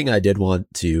one thing I did want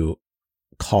to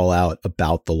call out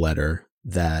about the letter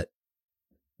that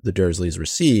the Dursleys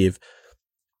receive,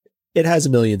 it has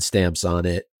 1 million stamps on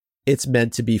it. It's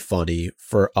meant to be funny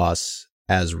for us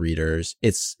as readers.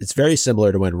 It's very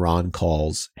similar to when Ron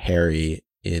calls Harry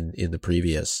in the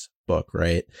previous book,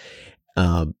 right?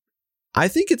 I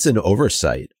think it's an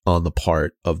oversight on the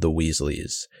part of the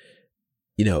Weasleys.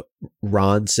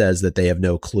 Ron says that they have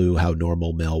no clue how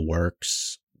normal mail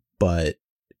works, but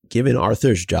given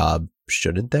Arthur's job,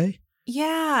 shouldn't they?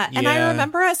 Yeah. And I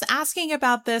remember us asking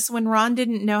about this when Ron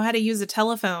didn't know how to use a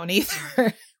telephone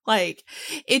either. Like,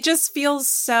 it just feels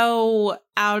so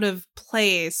out of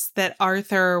place that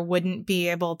Arthur wouldn't be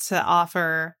able to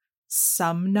offer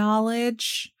some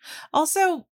knowledge.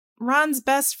 Also, Ron's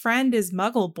best friend is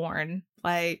Muggle-born.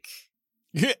 Like,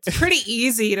 it's pretty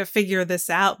easy to figure this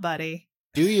out, buddy.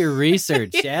 Do your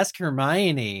research. Ask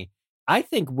Hermione. I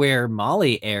think where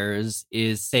Molly errs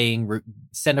is saying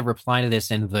send a reply to this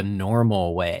in the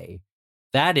normal way.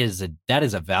 That is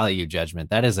a value judgment.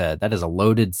 That is a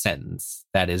loaded sentence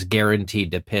that is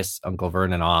guaranteed to piss Uncle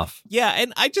Vernon off. Yeah,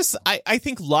 and I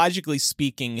think logically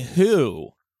speaking,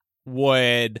 who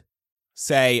would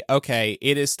say, okay,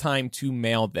 it is time to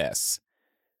mail this.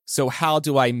 So how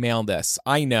do I mail this?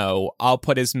 I know, I'll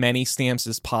put as many stamps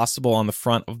as possible on the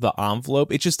front of the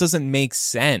envelope. It just doesn't make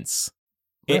sense.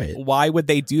 Right. Why would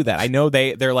they do that? I know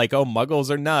they're like, oh, Muggles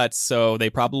are nuts, so they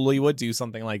probably would do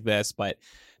something like this, but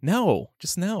no,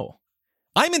 just no.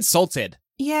 I'm insulted.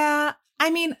 Yeah, I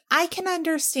mean, I can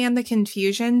understand the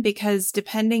confusion because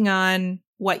depending on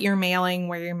what you're mailing,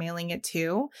 where you're mailing it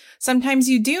to, sometimes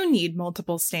you do need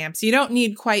multiple stamps. You don't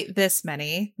need quite this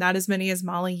many, not as many as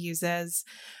Molly uses,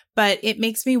 but it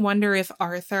makes me wonder if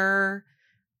Arthur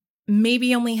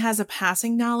maybe only has a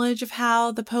passing knowledge of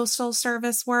how the postal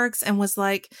service works and was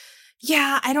like,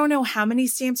 yeah, I don't know how many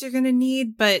stamps you're going to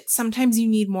need, but sometimes you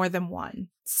need more than one.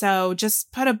 So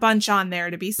just put a bunch on there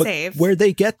to be safe. Where'd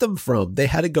they get them from? They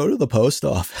had to go to the post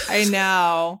office. I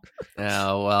know.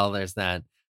 Oh, well, there's that.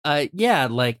 Yeah,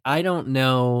 like, I don't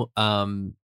know.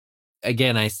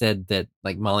 Again, I said that,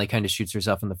 like, Molly kind of shoots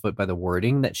herself in the foot by the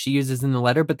wording that she uses in the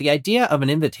letter, but the idea of an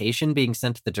invitation being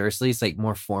sent to the Dursleys, like,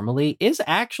 more formally is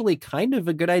actually kind of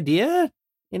a good idea.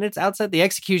 And it's outside the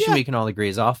execution, we can all agree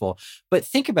is awful. But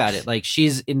think about it. Like,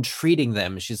 she's entreating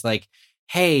them. She's like,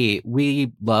 hey,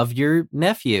 we love your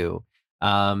nephew.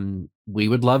 We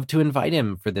would love to invite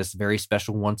him for this very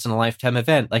special once in a lifetime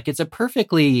event. Like, it's a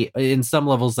perfectly, in some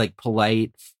levels, like,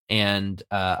 polite and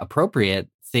appropriate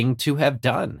thing to have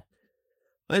done.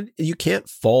 And you can't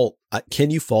fault. Can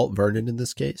you fault Vernon in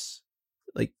this case?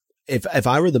 Like, if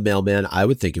I were the mailman, I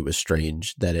would think it was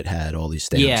strange that it had all these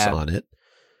stamps on it.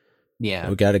 Yeah.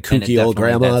 We got a kooky old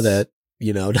grandma that,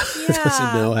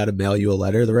 doesn't know how to mail you a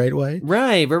letter the right way.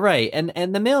 Right.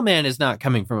 And the mailman is not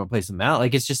coming from a place of malice.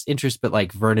 Like, it's just interest, but,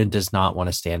 like, Vernon does not want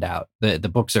to stand out. The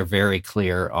books are very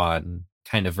clear on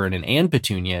kind of Vernon and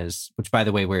Petunia's, which, by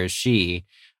the way, where is she,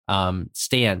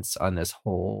 stance on this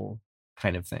whole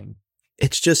kind of thing.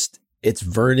 It's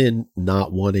Vernon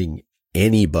not wanting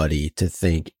anybody to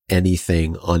think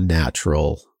anything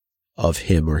unnatural of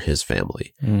him or his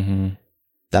family. Mm-hmm.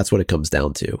 That's what it comes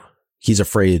down to. He's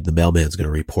afraid the mailman's going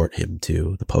to report him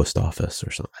to the post office or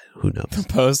something. Who knows? The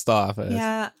post office.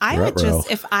 Yeah, I would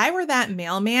if I were that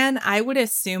mailman, I would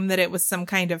assume that it was some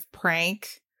kind of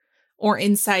prank or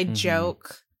inside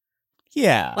joke.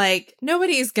 Yeah. Like,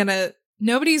 nobody's gonna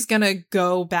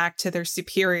go back to their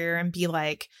superior and be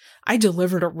like, I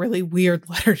delivered a really weird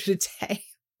letter today.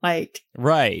 Like,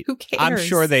 right. Who cares? I'm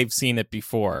sure they've seen it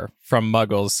before from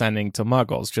Muggles sending to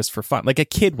Muggles just for fun. Like, a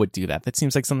kid would do that. That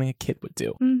seems like something a kid would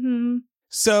do. Mm-hmm.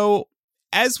 So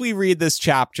as we read this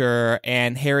chapter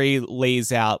and Harry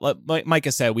lays out, like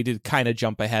Micah said, we did kind of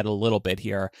jump ahead a little bit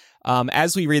here.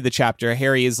 As we read the chapter,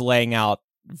 Harry is laying out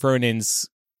Vernon's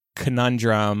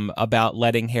conundrum about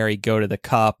letting Harry go to the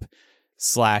cup /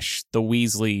 the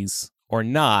Weasleys or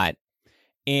not.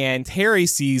 And Harry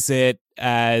sees it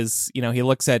as, he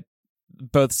looks at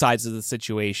both sides of the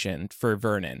situation for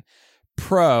Vernon.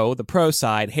 The pro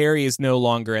side, Harry is no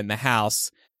longer in the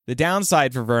house. The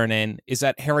downside for Vernon is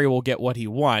that Harry will get what he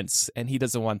wants, and he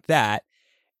doesn't want that.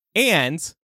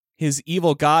 And his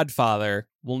evil godfather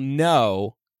will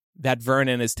know that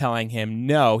Vernon is telling him,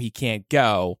 no, he can't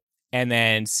go. And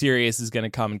then Sirius is going to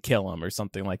come and kill him or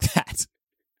something like that.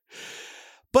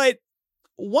 But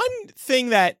one thing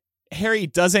that Harry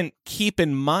doesn't keep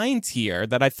in mind here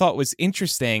that I thought was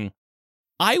interesting,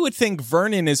 I would think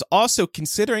Vernon is also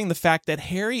considering the fact that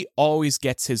Harry always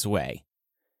gets his way.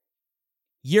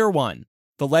 Year 1,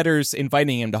 the letters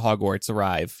inviting him to Hogwarts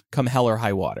arrive, come hell or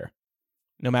high water.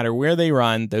 No matter where they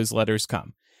run, those letters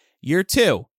come. Year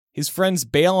 2, his friends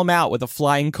bail him out with a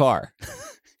flying car.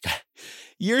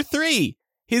 Year 3,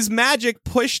 his magic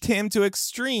pushed him to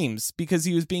extremes because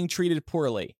he was being treated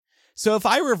poorly. So if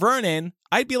I were Vernon,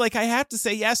 I'd be like, I have to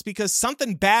say yes because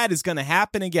something bad is going to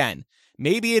happen again.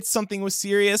 Maybe it's something with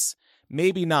Sirius,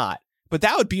 maybe not. But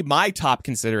that would be my top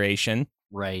consideration.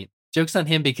 Right. Joke's on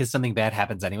him because something bad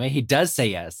happens anyway. He does say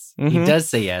yes. Mm-hmm. He does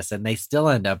say yes. And they still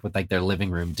end up with like their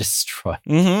living room destroyed.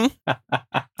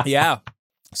 Mm-hmm. Yeah.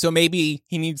 So maybe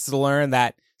he needs to learn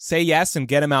that say yes and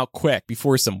get him out quick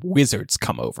before some wizards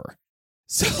come over.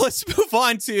 So let's move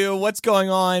on to what's going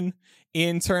on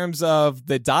in terms of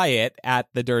the diet at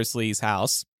the Dursleys'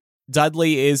 house.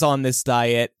 Dudley is on this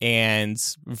diet, and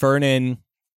Vernon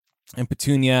and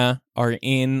Petunia are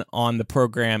in on the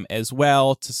program as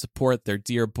well to support their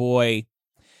dear boy.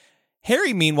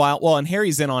 Harry, meanwhile, and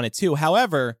Harry's in on it too.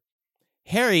 However,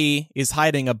 Harry is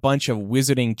hiding a bunch of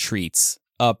wizarding treats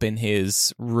up in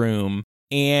his room.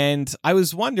 And I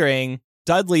was wondering,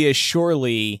 Dudley is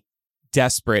surely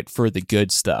desperate for the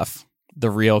good stuff, the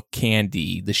real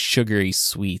candy, the sugary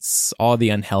sweets, all the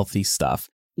unhealthy stuff.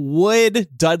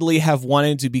 Would Dudley have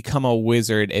wanted to become a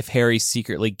wizard if Harry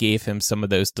secretly gave him some of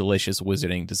those delicious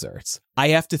wizarding desserts? I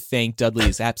have to think Dudley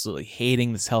is absolutely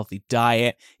hating this healthy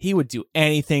diet. He would do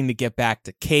anything to get back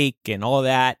to cake and all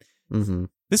that. Mm-hmm.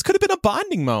 This could have been a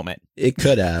bonding moment. It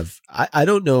could have. I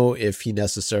don't know if he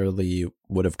necessarily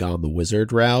would have gone the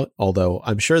wizard route, although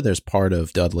I'm sure there's part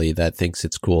of Dudley that thinks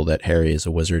it's cool that Harry is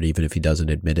a wizard, even if he doesn't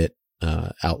admit it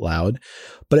out loud.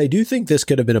 But I do think this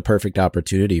could have been a perfect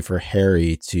opportunity for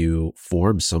Harry to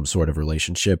form some sort of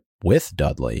relationship with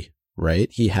Dudley, right?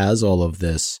 He has all of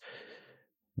this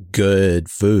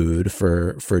good food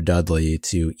for Dudley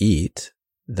to eat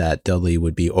that Dudley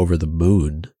would be over the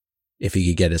moon if he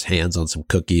could get his hands on some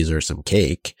cookies or some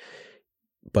cake.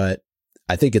 But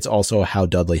I think it's also how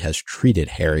Dudley has treated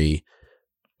Harry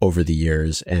over the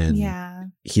years,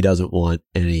 and he doesn't want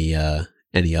any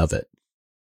of it.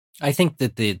 I think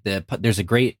that there's a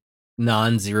great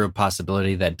non-zero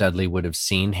possibility that Dudley would have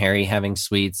seen Harry having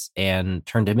sweets and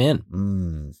turned him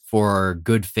in for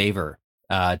good favor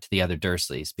to the other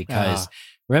Dursleys. Because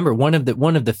remember, one of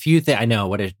the few things, I know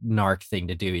what a narc thing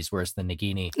to do. He's worse than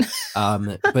Nagini.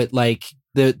 But like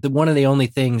the one of the only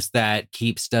things that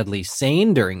keeps Dudley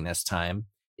sane during this time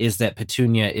is that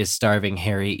Petunia is starving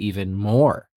Harry even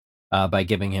more by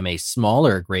giving him a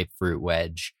smaller grapefruit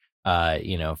wedge,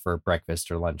 for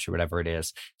breakfast or lunch or whatever it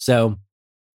is. So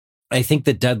I think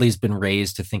that Dudley's been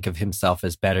raised to think of himself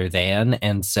as better than,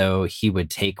 and so he would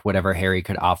take whatever Harry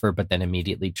could offer, but then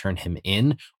immediately turn him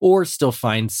in, or still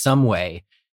find some way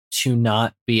to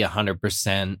not be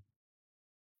 100%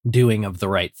 doing of the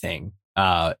right thing.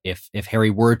 If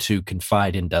Harry were to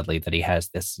confide in Dudley that he has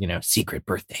this, secret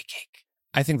birthday cake.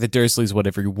 I think the Dursleys would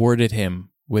have rewarded him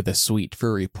with a sweet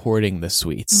for reporting the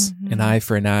sweets. Mm-hmm. An eye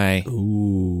for an eye.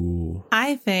 Ooh.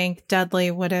 I think Dudley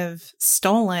would have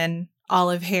stolen all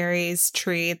of Harry's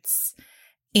treats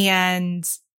and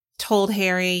told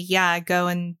Harry, go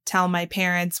and tell my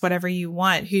parents whatever you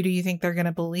want. Who do you think they're going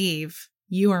to believe?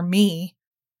 You or me?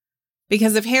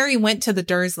 Because if Harry went to the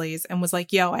Dursleys and was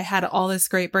like, I had all this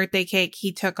great birthday cake,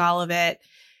 he took all of it,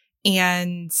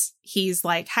 and he's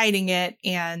like hiding it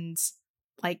and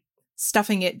like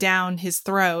stuffing it down his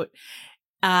throat,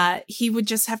 he would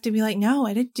just have to be like, no,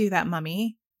 I didn't do that,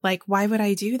 Mummy. Like, why would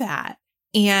I do that?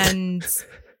 And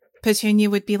Petunia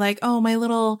would be like, oh, my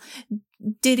little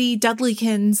Diddy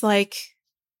Dudleykins, like,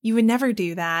 you would never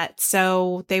do that.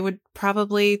 So they would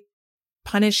probably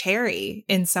punish Harry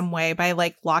in some way by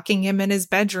like locking him in his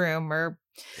bedroom or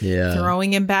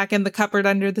throwing him back in the cupboard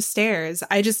under the stairs.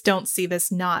 I just don't see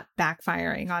this not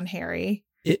backfiring on Harry.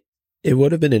 It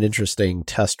would have been an interesting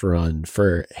test run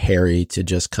for Harry to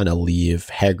just kind of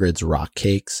leave Hagrid's rock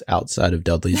cakes outside of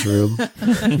Dudley's room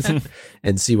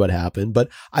and see what happened. But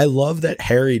I love that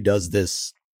Harry does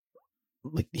this.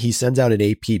 Like, he sends out an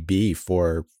APB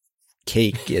for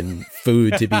cake and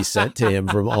food to be sent to him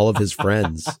from all of his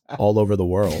friends all over the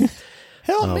world.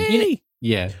 Help me!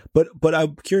 Yeah. But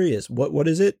I'm curious, what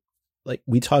is it? Like,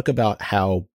 we talk about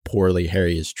how poorly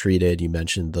Harry is treated. You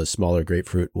mentioned the smaller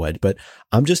grapefruit wedge, but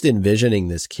I'm just envisioning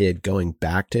this kid going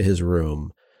back to his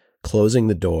room, closing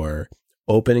the door,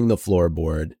 opening the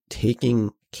floorboard,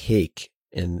 taking cake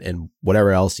and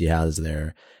whatever else he has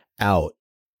there out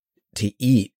to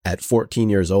eat at 14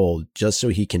 years old, just so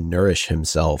he can nourish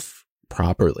himself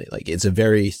properly. Like, it's a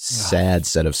very sad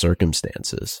set of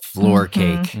circumstances. Floor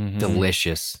cake.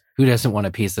 Delicious. Who doesn't want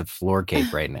a piece of floor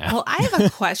cake right now? Well, I have a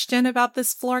question about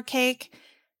this floor cake.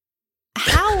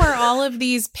 How are all of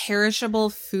these perishable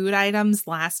food items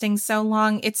lasting so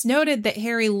long? It's noted that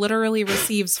Harry literally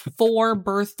receives 4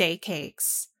 birthday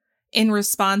cakes in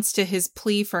response to his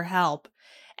plea for help.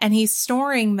 And he's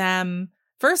storing them.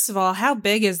 First of all, how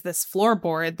big is this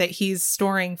floorboard that he's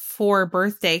storing 4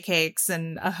 birthday cakes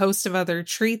and a host of other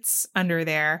treats under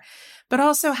there? But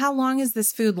also, how long is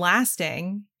this food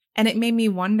lasting? And it made me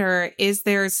wonder, is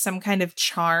there some kind of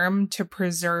charm to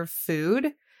preserve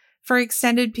food for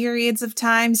extended periods of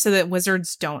time so that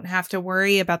wizards don't have to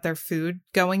worry about their food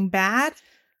going bad?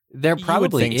 There You would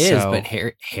probably think is, so. but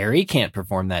Harry can't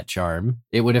perform that charm.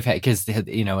 It would have had, because,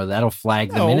 that'll flag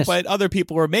the No, ministry. but other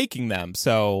people were making them,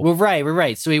 so Well,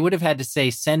 right. So he would have had to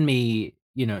say, send me,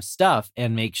 stuff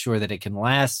and make sure that it can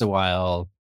last a while,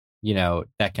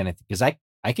 that kind of thing. Because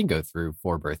I can go through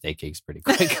 4 birthday cakes pretty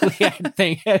quickly. I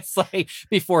think it's like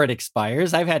before it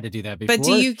expires. I've had to do that before. But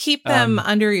do you keep them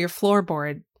under your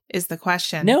floorboard is the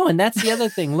question. No, and that's the other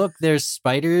thing. Look, there's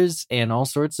spiders and all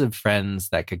sorts of friends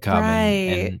that could come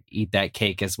and eat that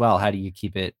cake as well. How do you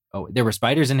keep it? Oh, there were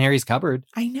spiders in Harry's cupboard.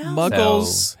 I know.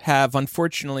 Muggles have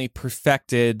unfortunately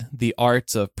perfected the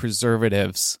arts of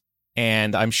preservatives,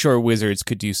 and I'm sure wizards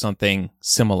could do something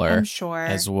similar I'm sure.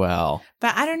 as well.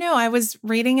 But I don't know. I was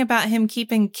reading about him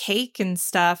keeping cake and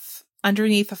stuff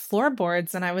underneath the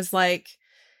floorboards, and I was like,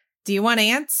 do you want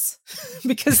ants?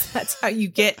 Because that's how you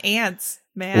get ants,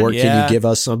 man. Or can you give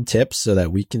us some tips so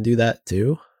that we can do that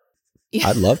too? Yeah.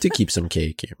 I'd love to keep some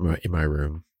cake in my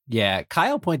room. Yeah,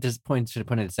 Kyle pointed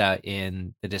this out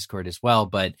in the Discord as well.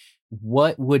 But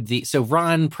what would so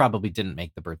Ron probably didn't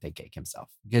make the birthday cake himself,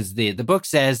 because the book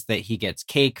says that he gets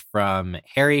cake from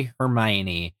Ron,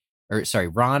 Hermione,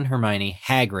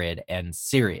 Hagrid, and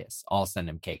Sirius all send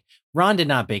him cake. Ron did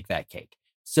not bake that cake.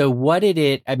 So what did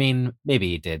it? I mean, maybe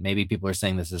he did. Maybe people are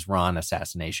saying this is Ron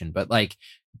assassination, but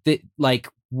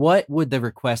what would the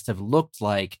request have looked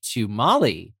like to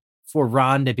Molly for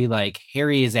Ron to be like,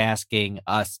 Harry is asking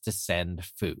us to send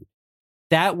food?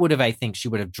 That would have, I think, she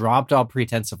would have dropped all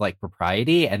pretense of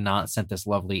propriety and not sent this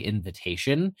lovely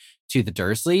invitation to the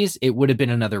Dursleys. It would have been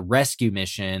another rescue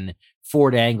mission,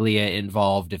 Fort Anglia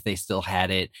involved if they still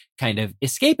had it, kind of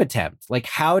escape attempt.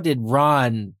 How did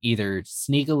Ron either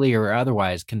sneakily or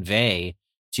otherwise convey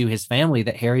to his family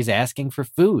that Harry's asking for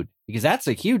food? Because that's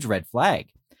a huge red flag.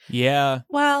 Yeah.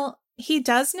 Well, he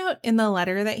does note in the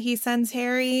letter that he sends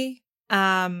Harry,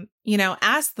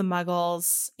 ask the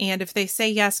Muggles, and if they say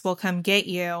yes, we'll come get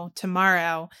you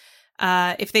tomorrow.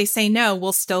 If they say no,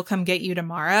 we'll still come get you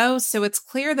tomorrow. So it's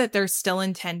clear that they're still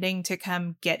intending to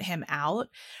come get him out.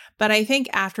 But I think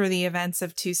after the events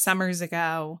of 2 summers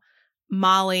ago,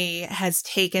 Molly has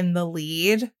taken the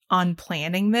lead on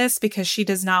planning this because she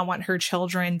does not want her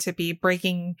children to be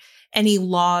breaking any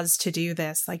laws to do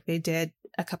this like they did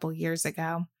a couple years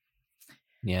ago.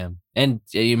 Yeah. And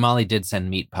Molly did send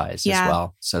meat pies as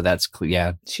well. So that's clear.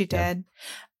 Yeah. She did.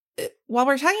 While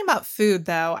we're talking about food,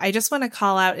 though, I just want to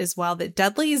call out as well that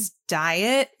Dudley's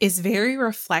diet is very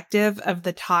reflective of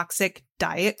the toxic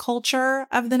diet culture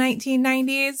of the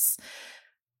 1990s.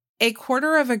 A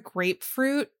quarter of a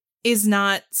grapefruit is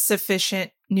not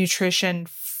sufficient nutrition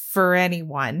for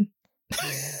anyone.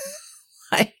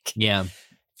 Yeah.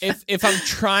 If I'm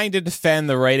trying to defend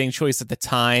the writing choice at the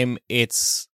time,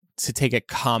 it's to take a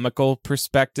comical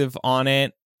perspective on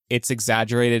it. It's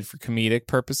exaggerated for comedic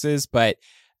purposes, but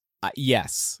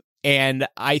yes. And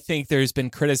I think there's been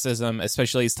criticism,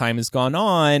 especially as time has gone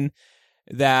on,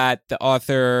 that the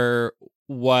author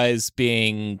was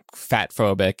being fat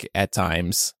phobic at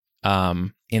times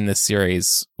in the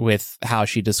series with how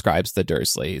she describes the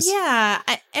Dursleys. Yeah,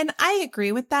 and I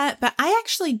agree with that, but I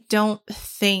actually don't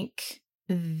think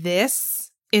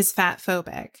this is fat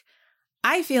phobic.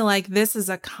 I feel like this is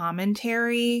a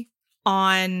commentary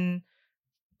on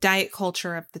diet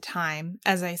culture of the time,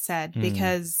 as I said,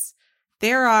 because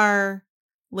there are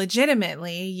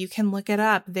legitimately, you can look it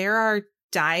up, there are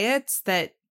diets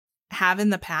that have in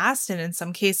the past, and in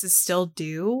some cases still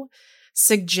do,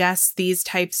 suggest these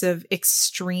types of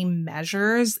extreme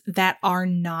measures that are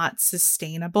not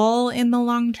sustainable in the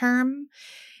long term.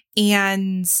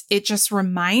 And it just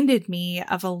reminded me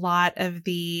of a lot of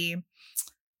the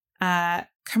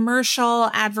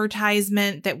commercial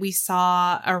advertisement that we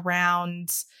saw around,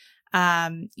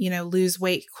 lose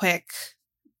weight quick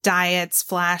diets,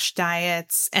 flash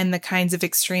diets, and the kinds of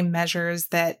extreme measures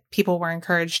that people were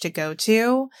encouraged to go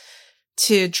to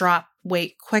drop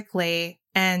weight quickly.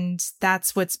 And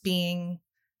that's what's being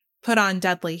put on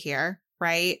Dudley here,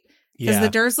 right? Because the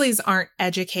Dursleys aren't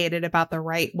educated about the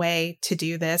right way to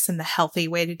do this and the healthy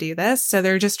way to do this. So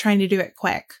they're just trying to do it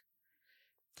quick.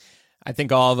 I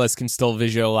think all of us can still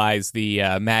visualize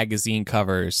the magazine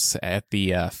covers at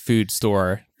the food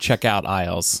store checkout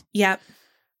aisles. Yep.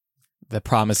 The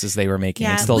promises they were making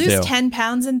and Yeah, still lose do. 10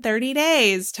 pounds in 30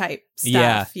 days type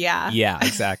stuff. Yeah,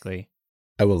 exactly.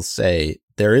 I will say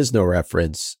there is no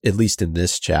reference, at least in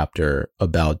this chapter,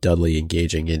 about Dudley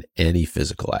engaging in any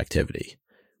physical activity,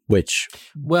 which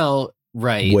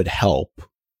would help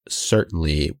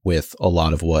certainly with a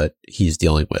lot of what he's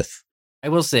dealing with. I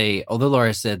will say, although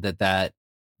Laura said that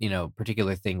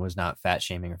particular thing was not fat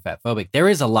shaming or fat phobic. There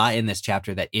is a lot in this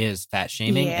chapter that is fat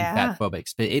shaming and fat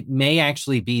phobic, but it may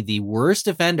actually be the worst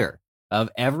offender of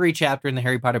every chapter in the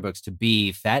Harry Potter books to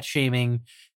be fat shaming.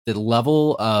 The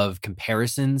level of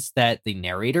comparisons that the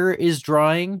narrator is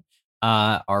drawing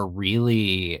are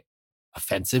really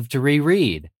offensive to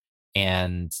reread.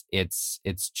 And it's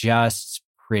just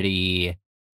pretty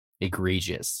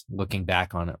egregious looking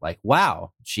back on it. Like,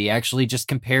 wow, she actually just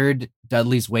compared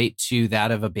Dudley's weight to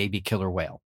that of a baby killer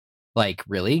whale. Like,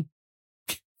 really?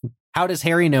 How does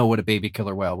Harry know what a baby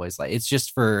killer whale weighs? Like, it's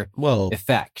just for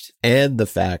effect. And the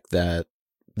fact that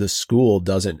the school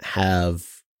doesn't have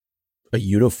a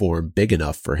uniform big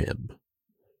enough for him,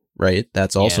 right?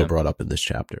 That's also brought up in this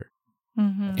chapter.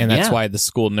 Mm-hmm. And that's why the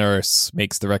school nurse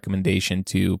makes the recommendation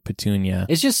to Petunia.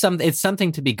 It's just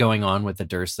something to be going on with the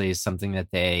Dursleys, something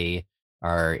that they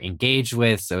are engaged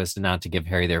with so as to not to give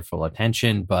Harry their full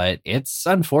attention. But it's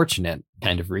unfortunate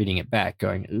kind of reading it back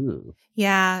going, ooh.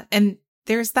 Yeah. And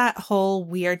there's that whole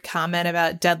weird comment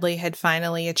about Dudley had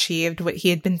finally achieved what he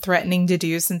had been threatening to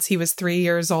do since he was 3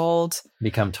 years old.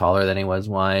 Become taller than he was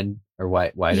wide. Or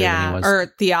wider than he was.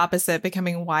 Or the opposite,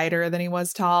 becoming wider than he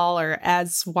was tall, or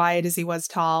as wide as he was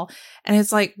tall. And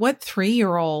it's like, what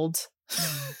 3-year-old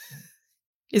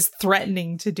is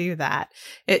threatening to do that?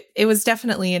 It was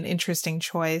definitely an interesting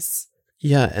choice.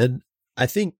 Yeah, and I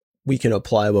think we can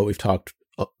apply what we've talked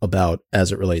about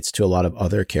as it relates to a lot of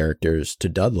other characters to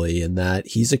Dudley, in that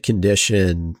he's a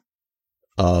condition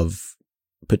of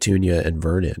Petunia and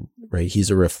Vernon, right?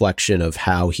 He's a reflection of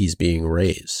how he's being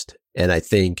raised. And I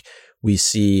think we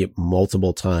see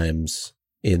multiple times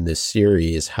in this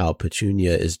series how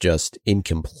Petunia is just in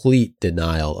complete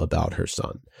denial about her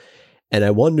son. And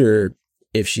I wonder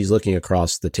if she's looking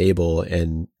across the table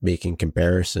and making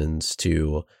comparisons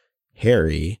to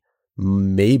Harry,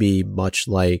 maybe much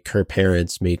like her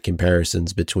parents made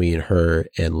comparisons between her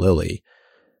and Lily.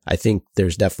 I think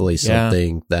there's definitely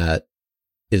something that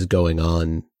is going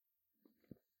on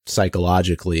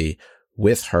psychologically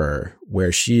with her,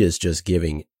 where she is just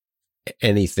giving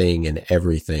anything and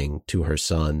everything to her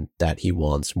son that he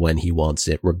wants when he wants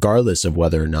it, regardless of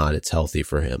whether or not it's healthy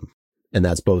for him. And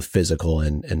that's both physical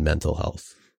and mental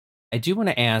health. I do want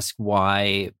to ask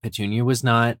why Petunia was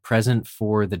not present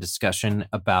for the discussion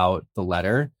about the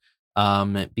letter,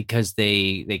 because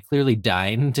they clearly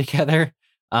dine together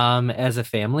as a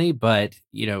family. But,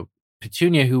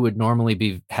 Petunia, who would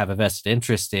normally have a vested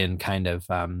interest in kind of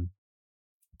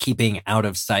keeping out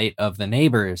of sight of the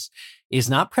neighbors, is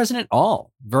not present at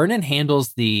all. Vernon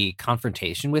handles the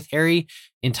confrontation with Harry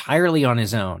entirely on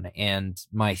his own. And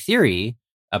my theory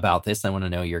about this, I want to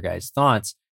know your guys'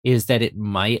 thoughts, is that it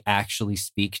might actually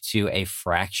speak to a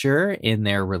fracture in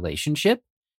their relationship,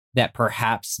 that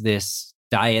perhaps this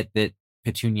diet that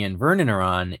Petunia and Vernon are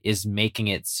on is making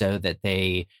it so that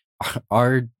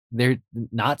they're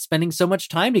not spending so much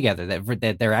time together,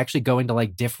 that they're actually going to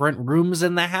like different rooms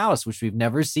in the house, which we've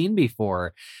never seen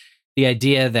before. The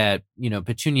idea that,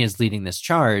 Petunia is leading this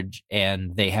charge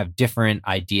and they have different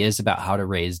ideas about how to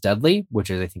raise Dudley,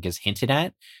 which I think is hinted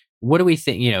at. What do we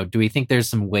think? Do we think there's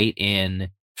some weight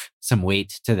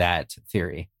to that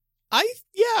theory?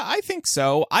 I think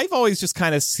so. I've always just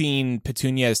kind of seen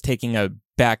Petunia as taking a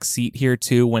back seat here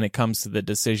too when it comes to the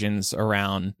decisions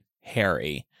around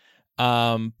Harry.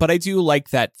 But I do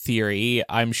like that theory.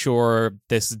 I'm sure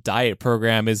this diet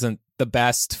program isn't the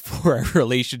best for a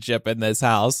relationship in this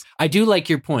house. I do like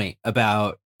your point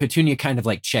about Petunia kind of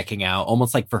like checking out,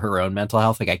 almost like for her own mental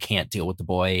health. Like, I can't deal with the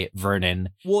boy, Vernon.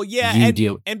 Well, yeah,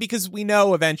 and because we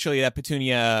know eventually that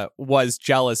Petunia was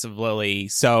jealous of Lily,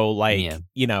 so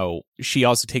she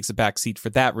also takes a back seat for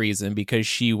that reason, because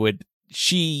she would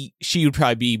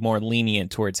probably be more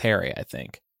lenient towards Harry, I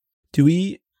think. Do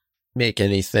we make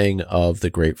anything of the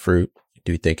grapefruit?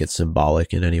 Do we think it's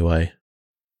symbolic in any way?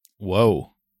 Whoa.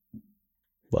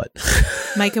 What?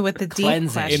 Micah with the deep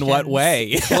questions. In what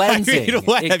way? Cleansing.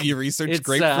 Have you researched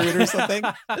grapefruit or something?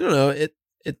 I don't know.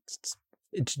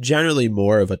 It's generally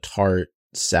more of a tart,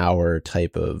 sour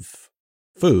type of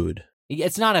food.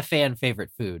 It's not a fan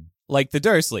favorite food. Like the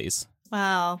Dursleys.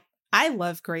 Well, I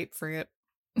love grapefruit.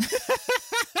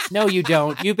 No, you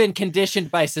don't. You've been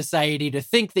conditioned by society to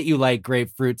think that you like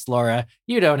grapefruits, Laura.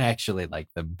 You don't actually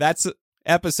like them. That's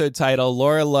episode title.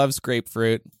 Laura loves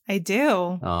grapefruit. I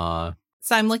do. Aw.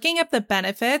 So I'm looking up the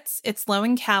benefits. It's low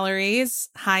in calories,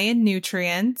 high in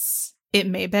nutrients. It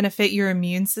may benefit your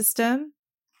immune system.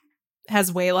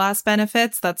 Has weight loss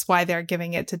benefits. That's why they're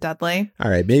giving it to Dudley.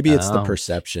 All right. Maybe it's the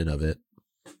perception of it.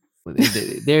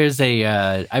 There's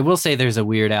I will say there's a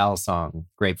Weird Al song,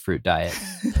 Grapefruit Diet.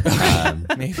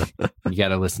 Maybe. You got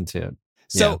to listen to it.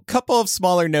 So, couple of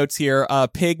smaller notes here.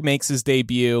 Pig makes his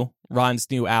debut.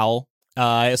 Ron's new owl.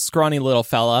 A scrawny little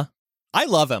fella. I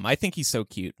love him. I think he's so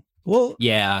cute. Well,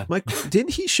 Yeah. Mike,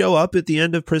 didn't he show up at the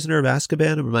end of Prisoner of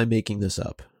Azkaban, or am I making this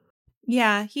up?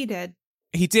 Yeah, he did.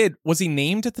 He did. Was he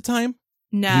named at the time?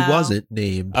 No. He wasn't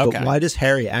named. Okay. But why does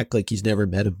Harry act like he's never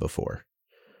met him before?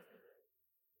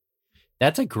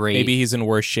 That's a great... Maybe he's in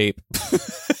worse shape.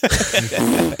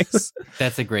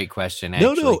 That's a great question,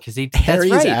 actually. No. Because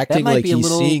Harry's right. acting like he's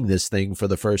little... seeing this thing for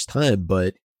the first time,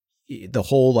 but the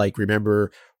whole, like,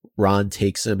 remember Ron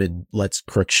takes him and lets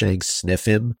Crookshanks sniff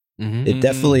him? Mm-hmm. It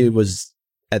definitely was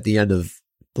at the end of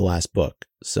the last book.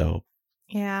 So,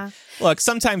 Yeah. Look,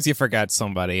 sometimes you forget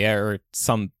somebody or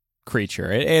some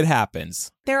creature. It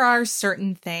happens. There are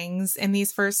certain things in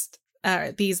these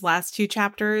last two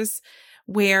chapters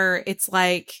where it's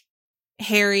like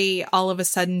Harry all of a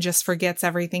sudden just forgets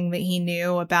everything that he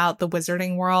knew about the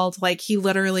wizarding world. Like, he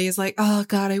literally is like, oh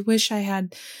God, I wish I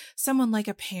had someone like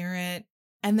a parent.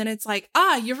 And then it's like,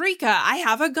 eureka, I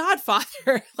have a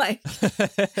godfather. Like,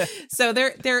 so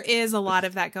there is a lot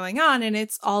of that going on, and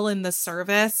it's all in the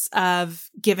service of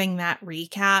giving that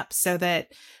recap so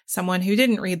that someone who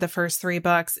didn't read the first three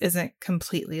books isn't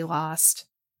completely lost.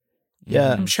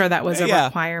 yeah. I'm sure that was a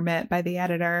requirement by the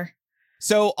editor.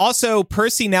 So also,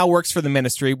 Percy now works for the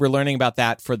Ministry. We're learning about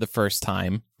that for the first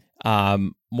time.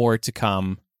 More to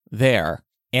come there.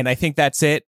 And I think that's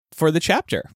it for the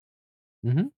chapter.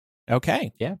 Mm-hmm.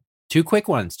 Okay. Yeah. 2 quick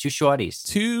ones, 2 shorties.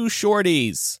 2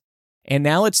 shorties. And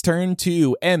now let's turn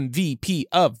to MVP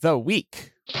of the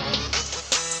week.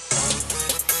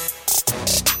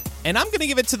 And I'm going to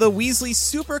give it to the Weasley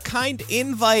Super Kind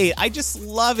Invite. I just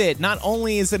love it. Not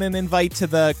only is it an invite to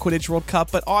the Quidditch World Cup,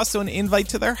 but also an invite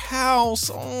to their house.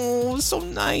 Oh, so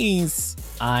nice.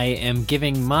 I am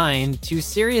giving mine to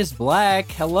Sirius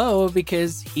Black. Hello,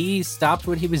 because he stopped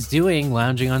what he was doing,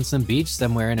 lounging on some beach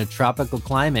somewhere in a tropical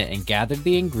climate, and gathered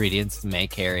the ingredients to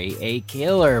make Harry a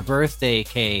killer birthday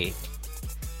cake.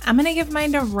 I'm going to give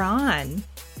mine to Ron.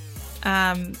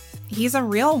 He's a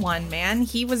real one, man.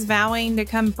 He was vowing to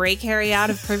come break Harry out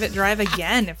of Privet Drive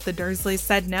again if the Dursleys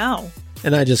said no.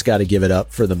 And I just got to give it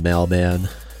up for the mailman.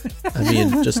 I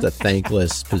mean, just a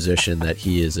thankless position that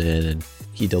he is in, and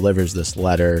he delivers this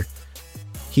letter.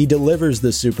 He delivers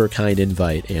the super kind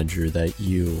invite, Andrew, that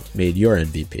you made your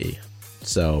MVP.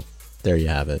 So there you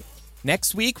have it.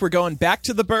 Next week, we're going back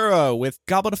to the Burrow with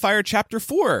Goblet of Fire Chapter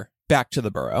 4, Back to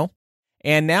the Burrow.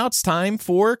 And now it's time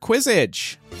for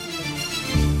Quizzage.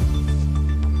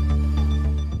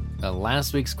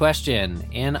 Last week's question.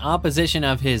 In opposition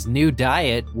of his new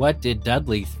diet, what did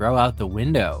Dudley throw out the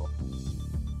window?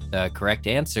 The correct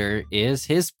answer is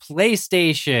his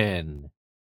PlayStation.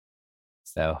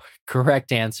 So,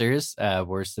 correct answers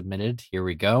were submitted. Here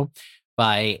we go.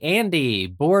 By Andy,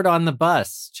 Bored on the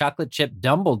Bus, Chocolate Chip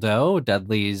Dumbledore,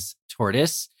 Dudley's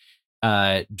tortoise.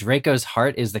 Draco's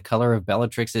heart is the color of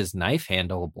Bellatrix's knife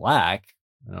handle, black.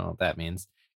 I don't know what that means.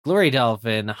 Glory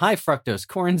Dolphin, High Fructose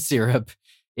Corn Syrup.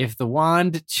 If the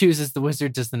wand chooses the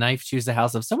wizard, does the knife choose the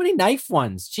house of? So many knife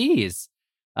ones. Jeez.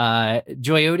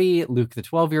 Joyoti, Luke the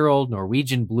 12-year-old,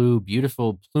 Norwegian Blue,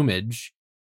 Beautiful Plumage.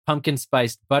 Pumpkin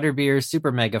Spiced Butterbeer,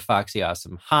 Super Mega Foxy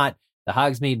Awesome Hot. The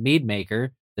Hogsmeade Mead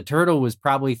Maker. The turtle was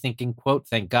probably thinking, quote,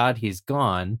 thank God he's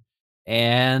gone.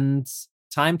 And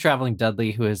time-traveling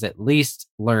Dudley, who has at least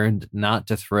learned not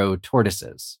to throw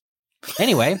tortoises.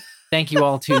 Anyway, thank you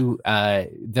all to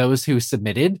those who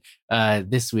submitted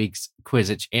this week's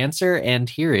Quizzitch answer. And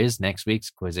here is next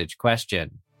week's Quizzitch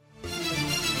question.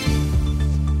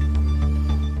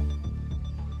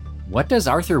 What does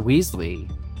Arthur Weasley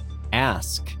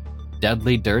ask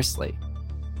Dudley Dursley?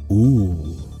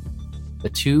 Ooh. The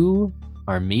two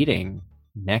are meeting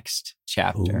next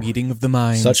chapter. Ooh. Meeting of the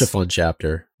Minds. Such a fun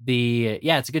chapter.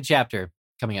 It's a good chapter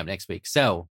coming up next week.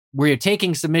 So we're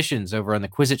taking submissions over on the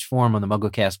Quizzitch forum on the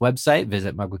MuggleCast website.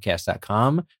 Visit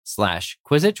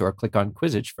mugglecast.com/Quizzitch or click on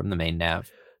Quizzitch from the main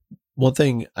nav. One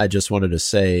thing I just wanted to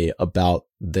say about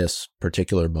this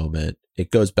particular moment,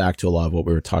 it goes back to a lot of what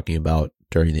we were talking about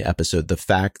during the episode. The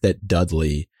fact that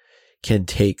Dudley can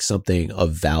take something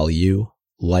of value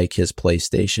like his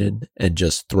PlayStation and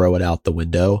just throw it out the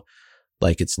window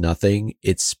like it's nothing.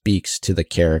 It speaks to the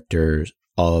character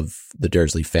of the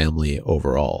Dursley family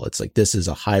overall. It's like, this is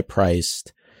a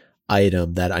high-priced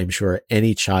item that I'm sure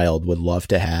any child would love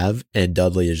to have, and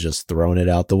Dudley is just throwing it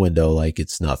out the window like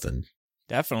it's nothing.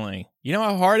 Definitely. You know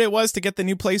how hard it was to get the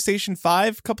new PlayStation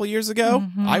 5 a couple years ago?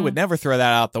 Mm-hmm. I would never throw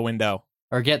that out the window.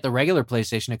 Or get the regular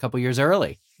PlayStation a couple years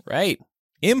early. Right.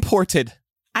 Imported.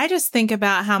 I just think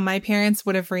about how my parents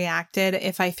would have reacted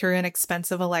if I threw an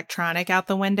expensive electronic out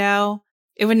the window.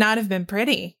 It would not have been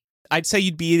pretty. I'd say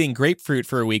you'd be eating grapefruit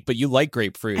for a week, but you like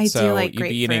grapefruit. I so do like you'd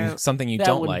be eating grapefruit. something you That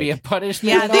don't would like. be a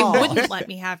punishment. Yeah, at they all. wouldn't let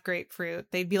me have grapefruit.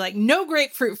 They'd be like, no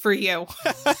grapefruit for you.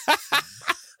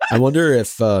 I wonder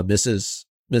if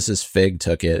Mrs. Fig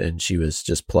took it and she was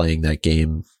just playing that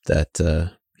game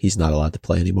that he's not allowed to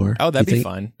play anymore. Oh, that'd Do you be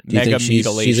think- fun. Do you Mega think she's a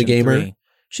Mutilation gamer? 3.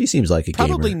 She seems like a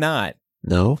Probably gamer. not.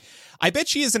 No? I bet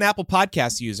she is an Apple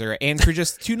Podcast user, and for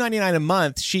just $2.99 a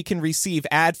month, she can receive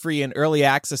ad-free and early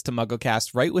access to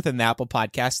MuggleCast right within the Apple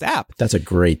Podcast app. That's a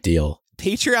great deal.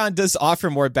 Patreon does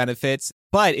offer more benefits,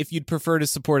 but if you'd prefer to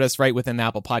support us right within the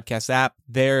Apple Podcast app,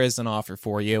 there is an offer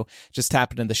for you. Just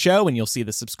tap it in the show and you'll see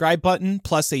the subscribe button,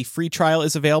 plus a free trial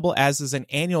is available, as is an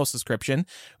annual subscription.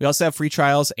 We also have free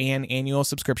trials and annual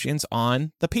subscriptions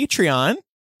on the Patreon.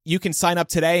 You can sign up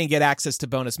today and get access to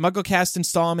bonus MuggleCast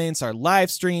installments, our live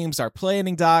streams, our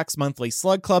planning docs, monthly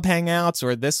Slug Club hangouts,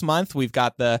 or this month we've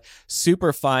got the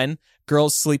super fun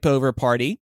girls sleepover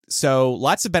party. So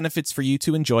lots of benefits for you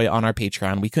to enjoy on our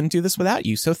Patreon. We couldn't do this without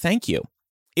you, so thank you.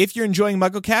 If you're enjoying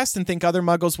MuggleCast and think other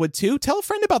Muggles would too, tell a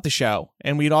friend about the show.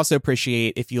 And we'd also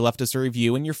appreciate if you left us a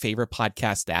review in your favorite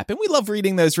podcast app. And we love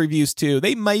reading those reviews too.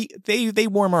 They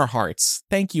warm our hearts.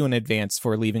 Thank you in advance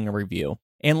for leaving a review.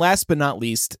 And last but not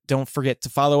least, don't forget to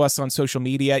follow us on social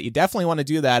media. You definitely want to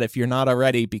do that if you're not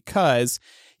already, because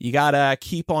you got to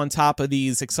keep on top of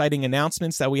these exciting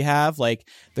announcements that we have, like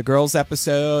the girls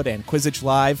episode and Quizzitch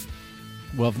Live.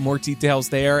 We'll have more details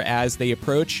there as they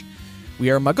approach.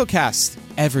 We are MuggleCast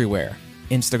everywhere.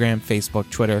 Instagram, Facebook,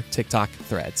 Twitter, TikTok,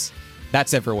 Threads.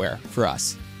 That's everywhere for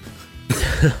us.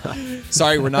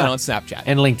 Sorry, we're not on Snapchat.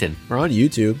 And LinkedIn. We're on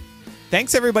YouTube.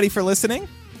 Thanks, everybody, for listening.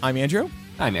 I'm Andrew.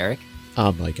 I'm Eric.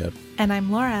 I'm Micah. And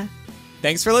I'm Laura.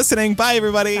 Thanks for listening. Bye,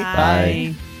 everybody. Bye.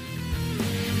 Bye.